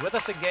you to be with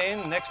us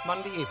again next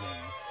Monday evening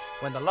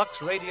when the Lux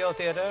Radio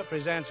Theater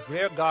presents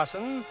Greer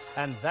Garson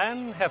and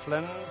Van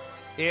Heflin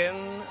in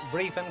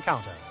Brief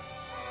Encounter.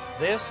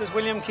 This is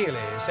William Keeley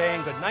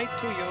saying good night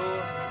to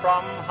you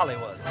from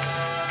Hollywood.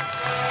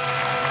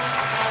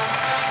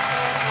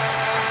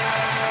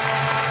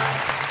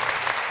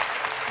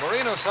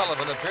 Maureen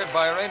O'Sullivan appeared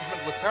by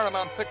arrangement with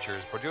Paramount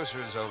Pictures,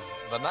 producers of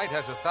The Night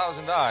Has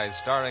 1,000 Eyes,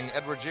 starring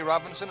Edward G.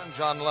 Robinson and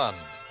John Lund.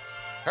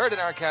 Heard in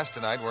our cast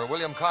tonight were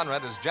William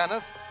Conrad as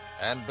Janeth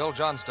and Bill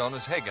Johnstone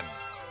as Hagen.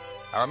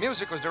 Our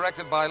music was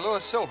directed by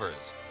Louis Silvers.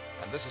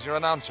 And this is your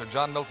announcer,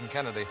 John Milton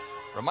Kennedy,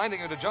 reminding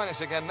you to join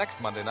us again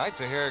next Monday night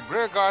to hear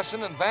Greer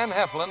Garson and Van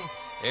Heflin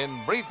in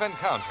Brief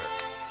Encounter.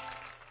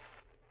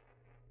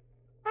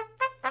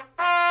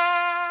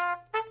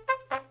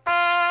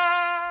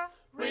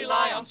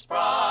 Rely on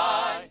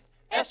Spry,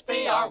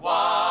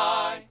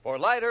 S-P-R-Y. For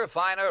lighter,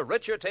 finer,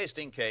 richer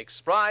tasting cakes,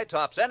 Spry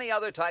tops any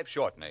other type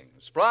shortening.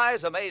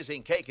 Spry's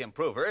amazing cake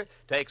improver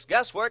takes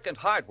guesswork and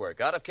hard work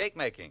out of cake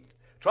making.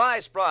 Try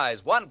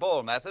Spry's one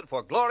bowl method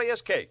for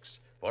glorious cakes.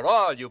 For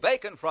all you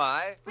bake and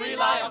fry,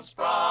 Rely on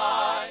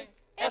Spry,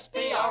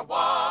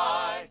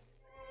 S-P-R-Y.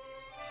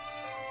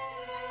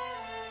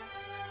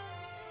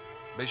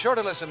 Be sure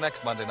to listen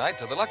next Monday night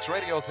to the Lux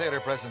Radio Theater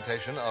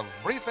presentation of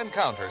Brief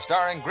Encounter,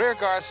 starring Greer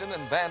Garson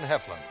and Van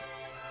Heflin.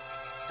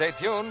 Stay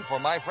tuned for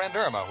My Friend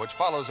Irma, which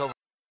follows over